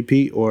on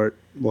repeat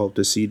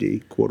the CD,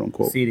 quote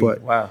unquote. CD,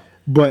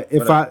 But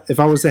if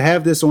I was to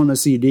have this on a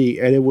CD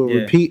and it would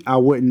repeat, I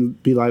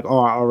wouldn't be like, oh,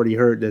 I already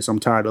heard this. I'm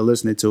tired of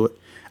listening to it.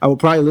 I would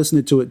probably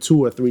listen to it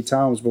 2 or 3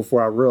 times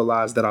before I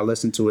realized that I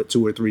listened to it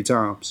 2 or 3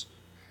 times.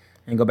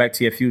 And go back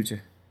to your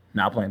future.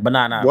 Nah, I'm playing. But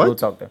nah, what? We'll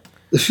talk though.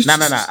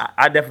 No.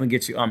 I definitely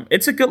get you.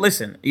 It's a good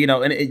listen,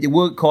 and it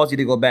will cause you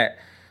to go back.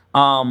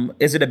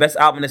 Is it the best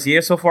album this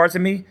year so far to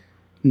me?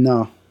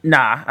 No.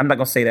 Nah, I'm not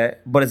gonna say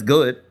that, but it's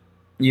good.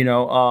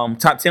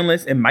 Top 10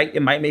 list. It might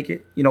make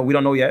it. We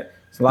don't know yet.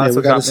 We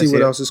got to see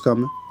what else is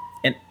coming.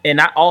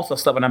 And I also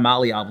slept on that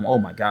Molly album. Oh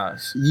my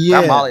gosh.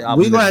 Yeah, that Molly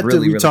album we're gonna have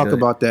really, to talk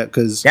about that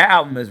because that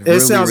album is really,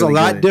 it sounds really a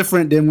lot good.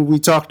 different than when we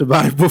talked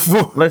about it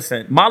before.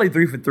 Listen, Molly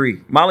 3 for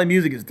 3. Molly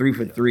music is 3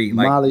 for 3.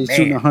 Like, Molly's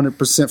shooting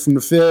 100% from the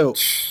field.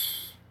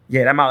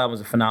 Yeah, that Molly album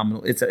is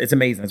phenomenal. It's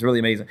amazing. It's really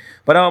amazing.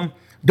 But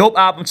dope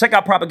album. Check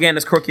out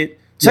Propaganda's Crooked.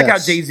 Check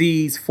out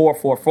Jay-Z's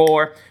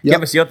 444. Yep.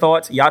 Give us your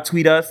thoughts. Y'all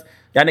tweet us.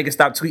 Y'all niggas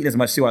stop tweeting as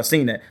much too. I've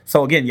seen that.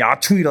 So again, y'all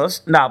tweet us.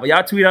 But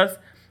y'all tweet us.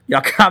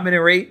 Y'all comment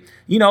and rate.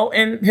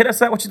 And hit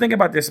us up what you think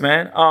about this,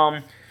 man.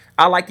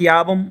 I like the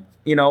album.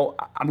 I'm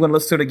gonna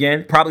listen to it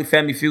again. Probably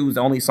Family Feud is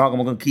the only song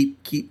I'm gonna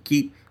keep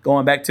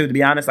going back to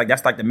be honest. Like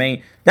that's like the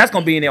main. That's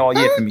gonna be in there all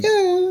year for me.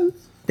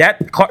 That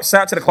shout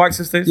out to the Clark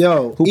sisters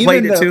who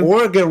played it too.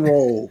 Organ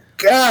roll.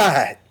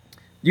 God.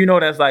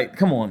 That's like,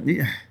 come on.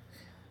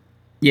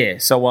 Yeah.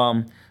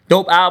 So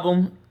dope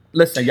album.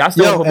 Listen, y'all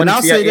still and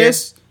I'll say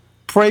this.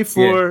 Pray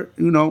for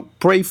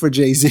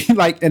Jay-Z.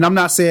 And I'm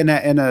not saying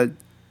that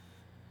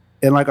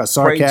in like a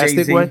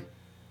sarcastic way.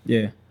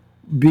 Yeah.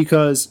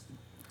 Because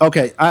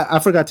Okay, I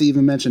forgot to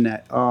even mention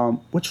that.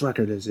 Which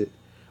record is it?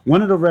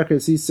 One of the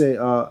records he said,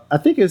 I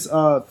think it's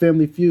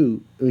Family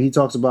Feud. He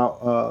talks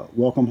about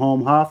Welcome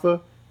Home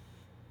Hoffa.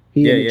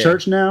 He in the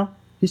church now.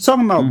 He's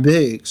talking about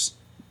Biggs,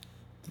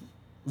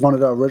 one of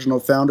the original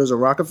founders of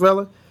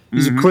Rockefeller.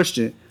 He's a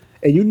Christian.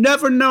 And you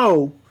never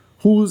know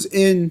who's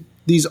in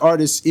these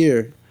artists'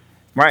 ear.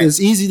 Right. It's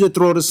easy to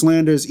throw the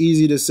slander. It's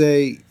easy to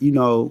say,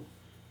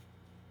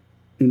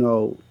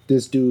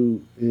 this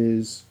dude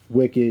is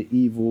wicked,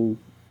 evil,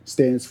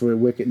 stands for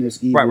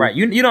wickedness, evil. Right.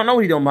 You don't know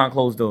what he's doing behind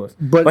closed doors.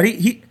 But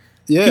he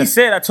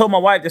said, I told my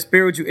wife the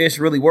spiritual ish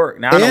really worked.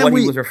 Now, I don't know what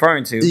he was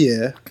referring to.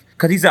 Yeah.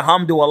 Because he said,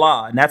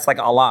 Hamdulillah, and that's like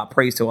Allah,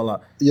 praise to Allah.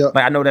 Yeah.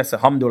 Like, I know that's a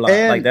Hamdulillah.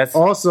 And like, that's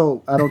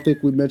also, I don't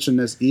think we mentioned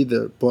this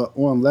either, but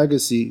on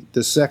Legacy,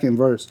 the second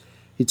verse,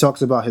 he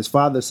talks about his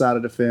father's side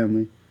of the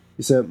family.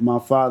 He said, my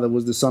father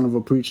was the son of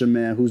a preacher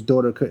man whose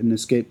daughter couldn't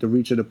escape the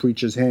reach of the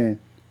preacher's hand.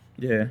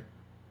 Yeah.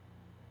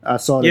 I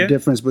saw the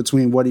difference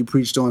between what he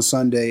preached on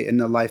Sunday and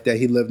the life that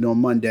he lived on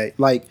Monday.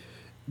 Like,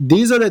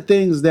 these are the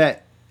things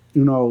that,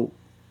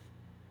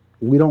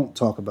 we don't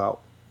talk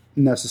about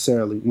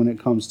necessarily when it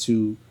comes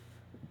to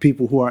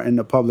people who are in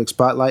the public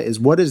spotlight. Is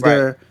what is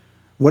their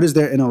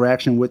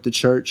interaction with the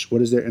church?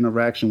 What is their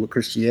interaction with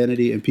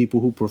Christianity and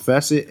people who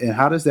profess it? And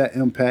how does that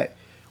impact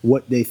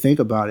what they think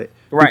about it?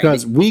 Right.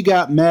 Because we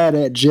got mad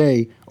at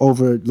Jay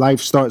over life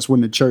starts when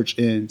the church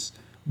ends.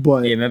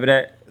 But remember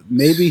that?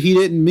 Maybe he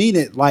didn't mean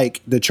it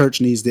like the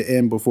church needs to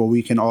end before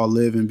we can all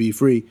live and be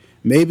free.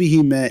 Maybe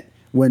he meant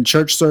when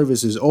church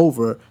service is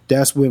over,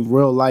 that's when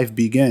real life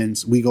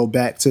begins. We go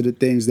back to the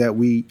things that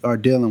we are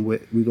dealing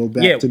with. We go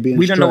back to being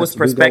we don't know what's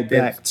perspective. We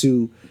go back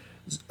to,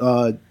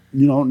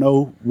 you don't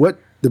know what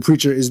the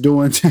preacher is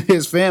doing to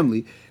his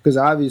family. Because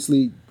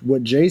obviously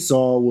what Jay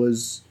saw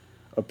was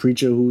a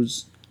preacher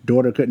whose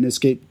daughter couldn't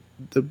escape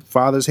the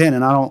father's hand.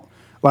 And I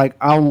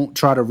won't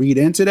try to read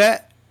into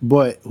that.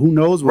 But who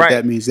knows what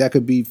that means? That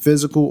could be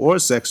physical or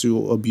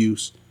sexual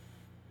abuse.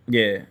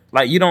 Yeah.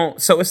 Like, you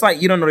don't... So, it's like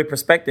you don't know the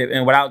perspective.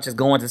 And without just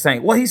going to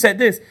saying, well, he said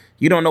this.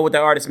 You don't know what the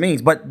artist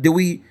means. But do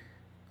we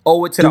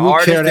owe it to the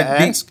artist? Do we care to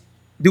ask?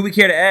 Do we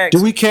care to ask?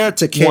 Do we care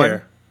to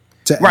care?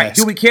 Right.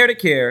 Do we care to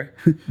care?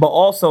 But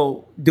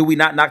also, do we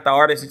not knock the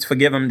artist to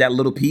forgive him that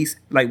little piece?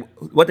 Like,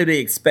 what do they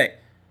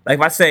expect? Like,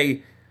 if I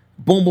say,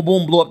 boom, boom,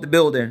 boom, blew up the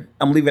building,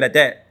 I'm going to leave it at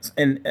that.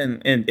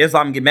 And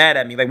Islam get mad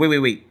at me. Like,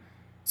 wait.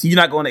 So you're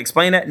not going to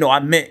explain that? No, I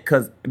meant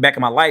because back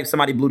in my life,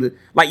 somebody blew the...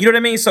 Like, you know what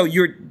I mean? So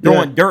you're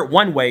throwing dirt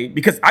one way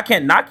because I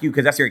can't knock you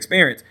because that's your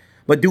experience.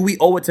 But do we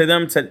owe it to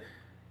them to...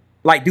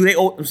 Like, do they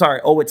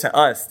owe it to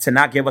us to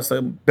not give us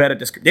a better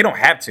description? They don't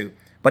have to,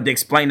 but to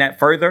explain that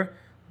further.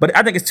 But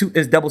I think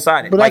it's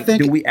double-sided. But like,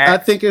 I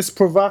think it's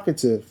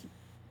provocative.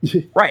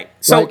 Right.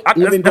 So like,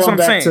 that's what I'm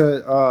saying.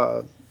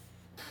 To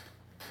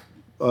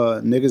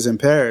niggas in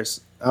Paris,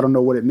 I don't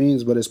know what it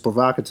means, but it's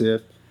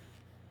provocative.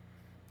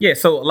 Yeah,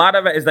 so a lot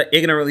of it is like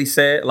ignorantly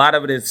said. A lot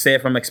of it is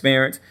said from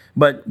experience.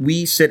 But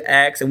we should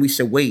ask and we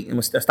should wait and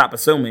we'll stop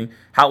assuming.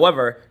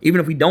 However, even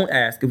if we don't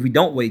ask, if we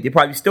don't wait, they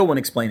probably still won't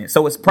explain it.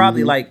 So it's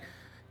probably like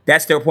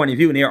that's their point of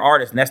view and they're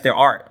artists and that's their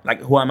art. Like,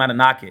 who am I to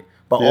knock it?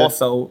 But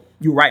also,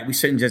 you're right. We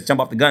shouldn't just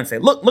jump off the gun and say,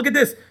 look at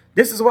this.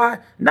 This is why.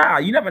 Nah,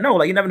 you never know.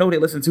 Like, you never know who they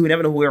listen to. You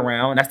never know who they're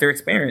around. And that's their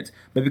experience.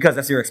 But because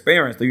that's your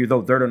experience, do you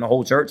throw dirt on the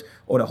whole church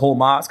or the whole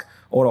mosque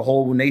or the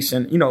whole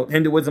nation?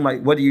 Hinduism,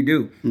 like, what do you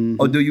do?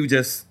 Or do you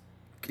just...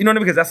 You know what I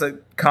mean? Because that's a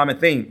common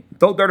thing.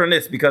 Throw dirt on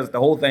this because the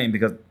whole thing,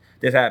 because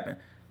this happened.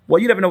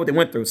 Well, you never know what they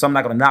went through, so I'm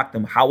not going to knock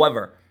them.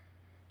 However,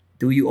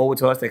 do you owe it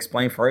to us to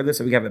explain further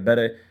so we have a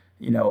better,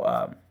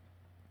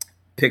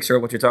 picture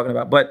of what you're talking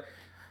about? But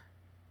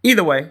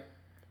either way,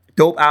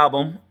 dope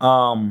album.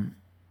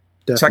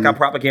 Check out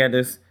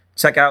Propagandist.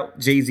 Check out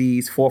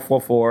Jay-Z's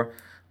 444.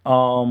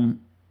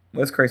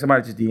 That's crazy.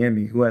 Somebody just DM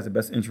me who has the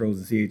best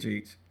intros in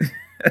CHH.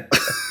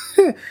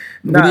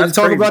 We need to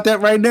talk about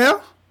that right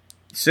now?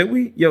 Should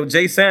we? Yo,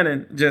 Jay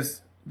Sannon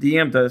just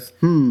DM'd us.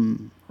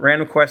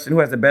 Random question. Who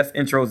has the best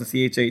intros in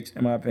CHH,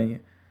 in my opinion?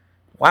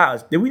 Wow.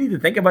 Did we need to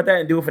think about that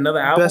and do it for another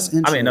album?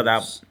 Another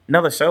album.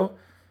 Another show?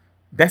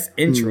 Best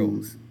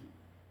intros.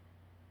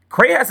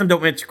 Cray has some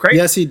dope intros.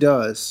 Yes, he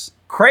does.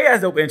 Cray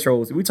has dope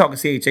intros. We talking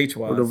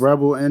CHH-wise. The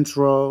Rebel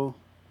intro.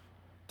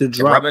 The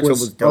drop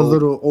was a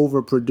little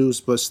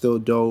overproduced, but still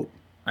dope.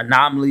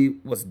 Anomaly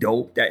was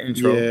dope, that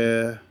intro.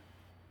 Yeah.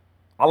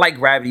 I like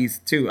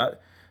Gravities, too.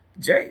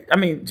 Jay,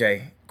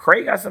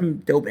 Craig got some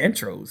dope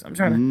intros. I'm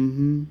trying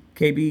to...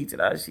 KB,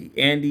 Tadashi,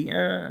 Andy,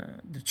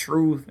 The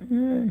Truth.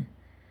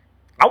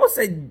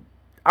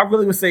 I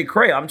really would say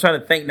Craig. I'm trying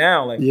to think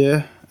now. Like,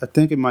 yeah, I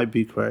think it might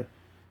be Craig.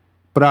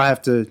 But I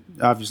have to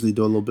obviously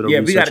do a little bit of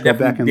research. We got to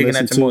definitely dig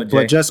into more, Jay.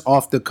 But just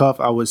off the cuff,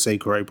 I would say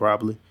Craig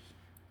probably.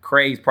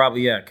 Craig's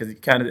probably, because he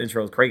kind of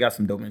intros. Craig got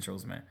some dope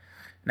intros, man.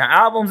 Now,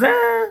 albums,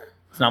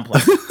 it's not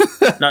playing.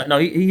 no,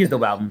 he has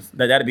dope albums.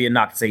 That'd be a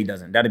knock to say he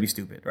doesn't. That'd be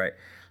stupid, right?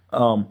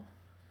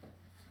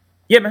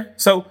 Yeah, man.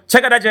 So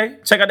check out that Jay.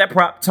 Check out that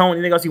Prop. Tone,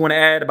 anything else you want to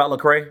add about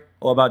Lecrae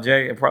or about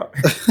Jay and Prop?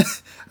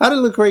 How did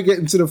Lecrae get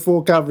into the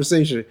full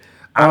conversation?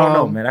 I don't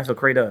know, man. That's what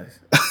Lecrae does.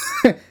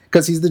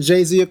 Because he's the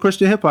Jay-Z of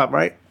Christian hip hop,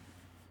 right?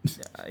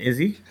 Is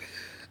he?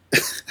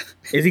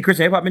 Is he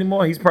Christian hip hop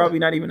anymore? He's probably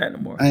not even that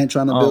anymore. I ain't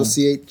trying to build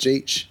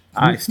CHH.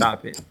 All right,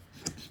 stop it.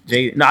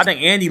 No, I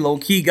think Andy low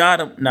key got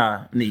him.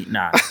 Nah, he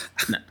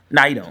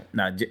don't.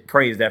 Nah,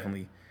 Craze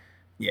definitely.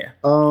 Yeah.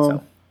 Nah,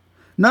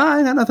 I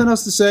ain't got nothing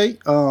else to say.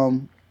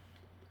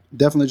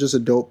 Definitely just a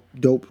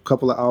dope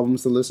couple of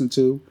albums to listen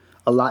to.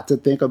 A lot to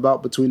think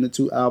about between the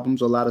two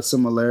albums. A lot of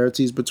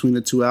similarities between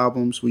the two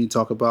albums when you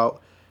talk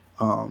about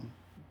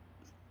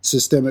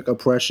systemic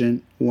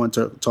oppression. One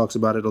talks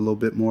about it a little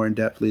bit more in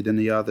depthly than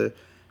the other.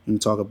 And you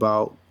talk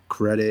about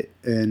credit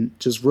and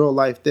just real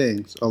life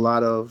things. A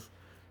lot of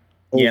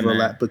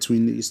overlap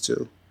between these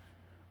two.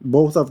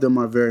 Both of them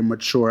are very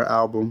mature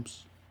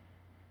albums.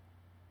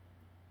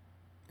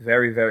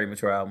 Very, very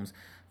mature albums.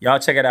 Y'all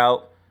check it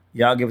out.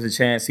 Y'all give us a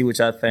chance. See what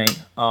y'all think.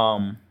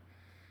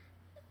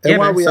 And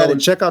while we at it,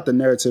 check out The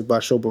Narrative by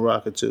Sho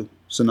Baraka too.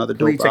 It's another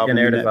dope check album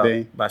The Narrative in that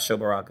vein. by Sho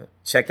Baraka.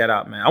 Check that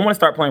out, man. I want to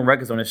start playing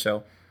records on this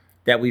show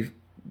that we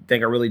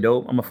think are really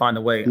dope. I'm gonna find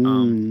a way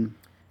and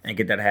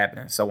get that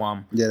happening. So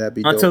yeah, that'd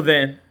be until dope.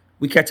 then,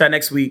 we catch y'all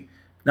next week.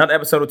 Another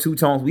episode of Two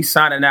Tones. We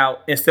signing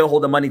out and still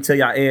hold the money till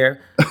y'all air.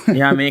 You know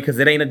what I mean? Because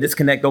it ain't a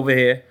disconnect over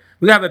here.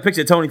 We gotta have a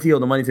picture of Tony T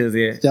hold the money to his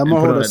ear. Yeah, I'm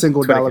gonna hold a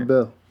 $1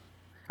 bill.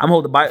 I'm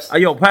holding the Bible.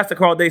 Yo, Pastor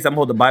Carl Dace, I'm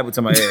holding the Bible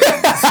to my ear.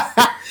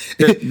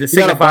 You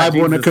got a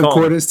Bible and a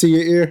concordance to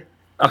your ear?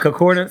 A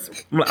concordance?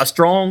 A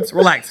Strong's?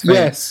 Relax, man.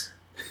 Yes.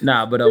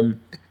 Nah, but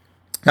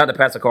not the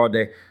Pastor Carl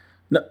Day.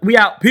 No, we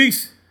out.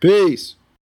 Peace. Peace.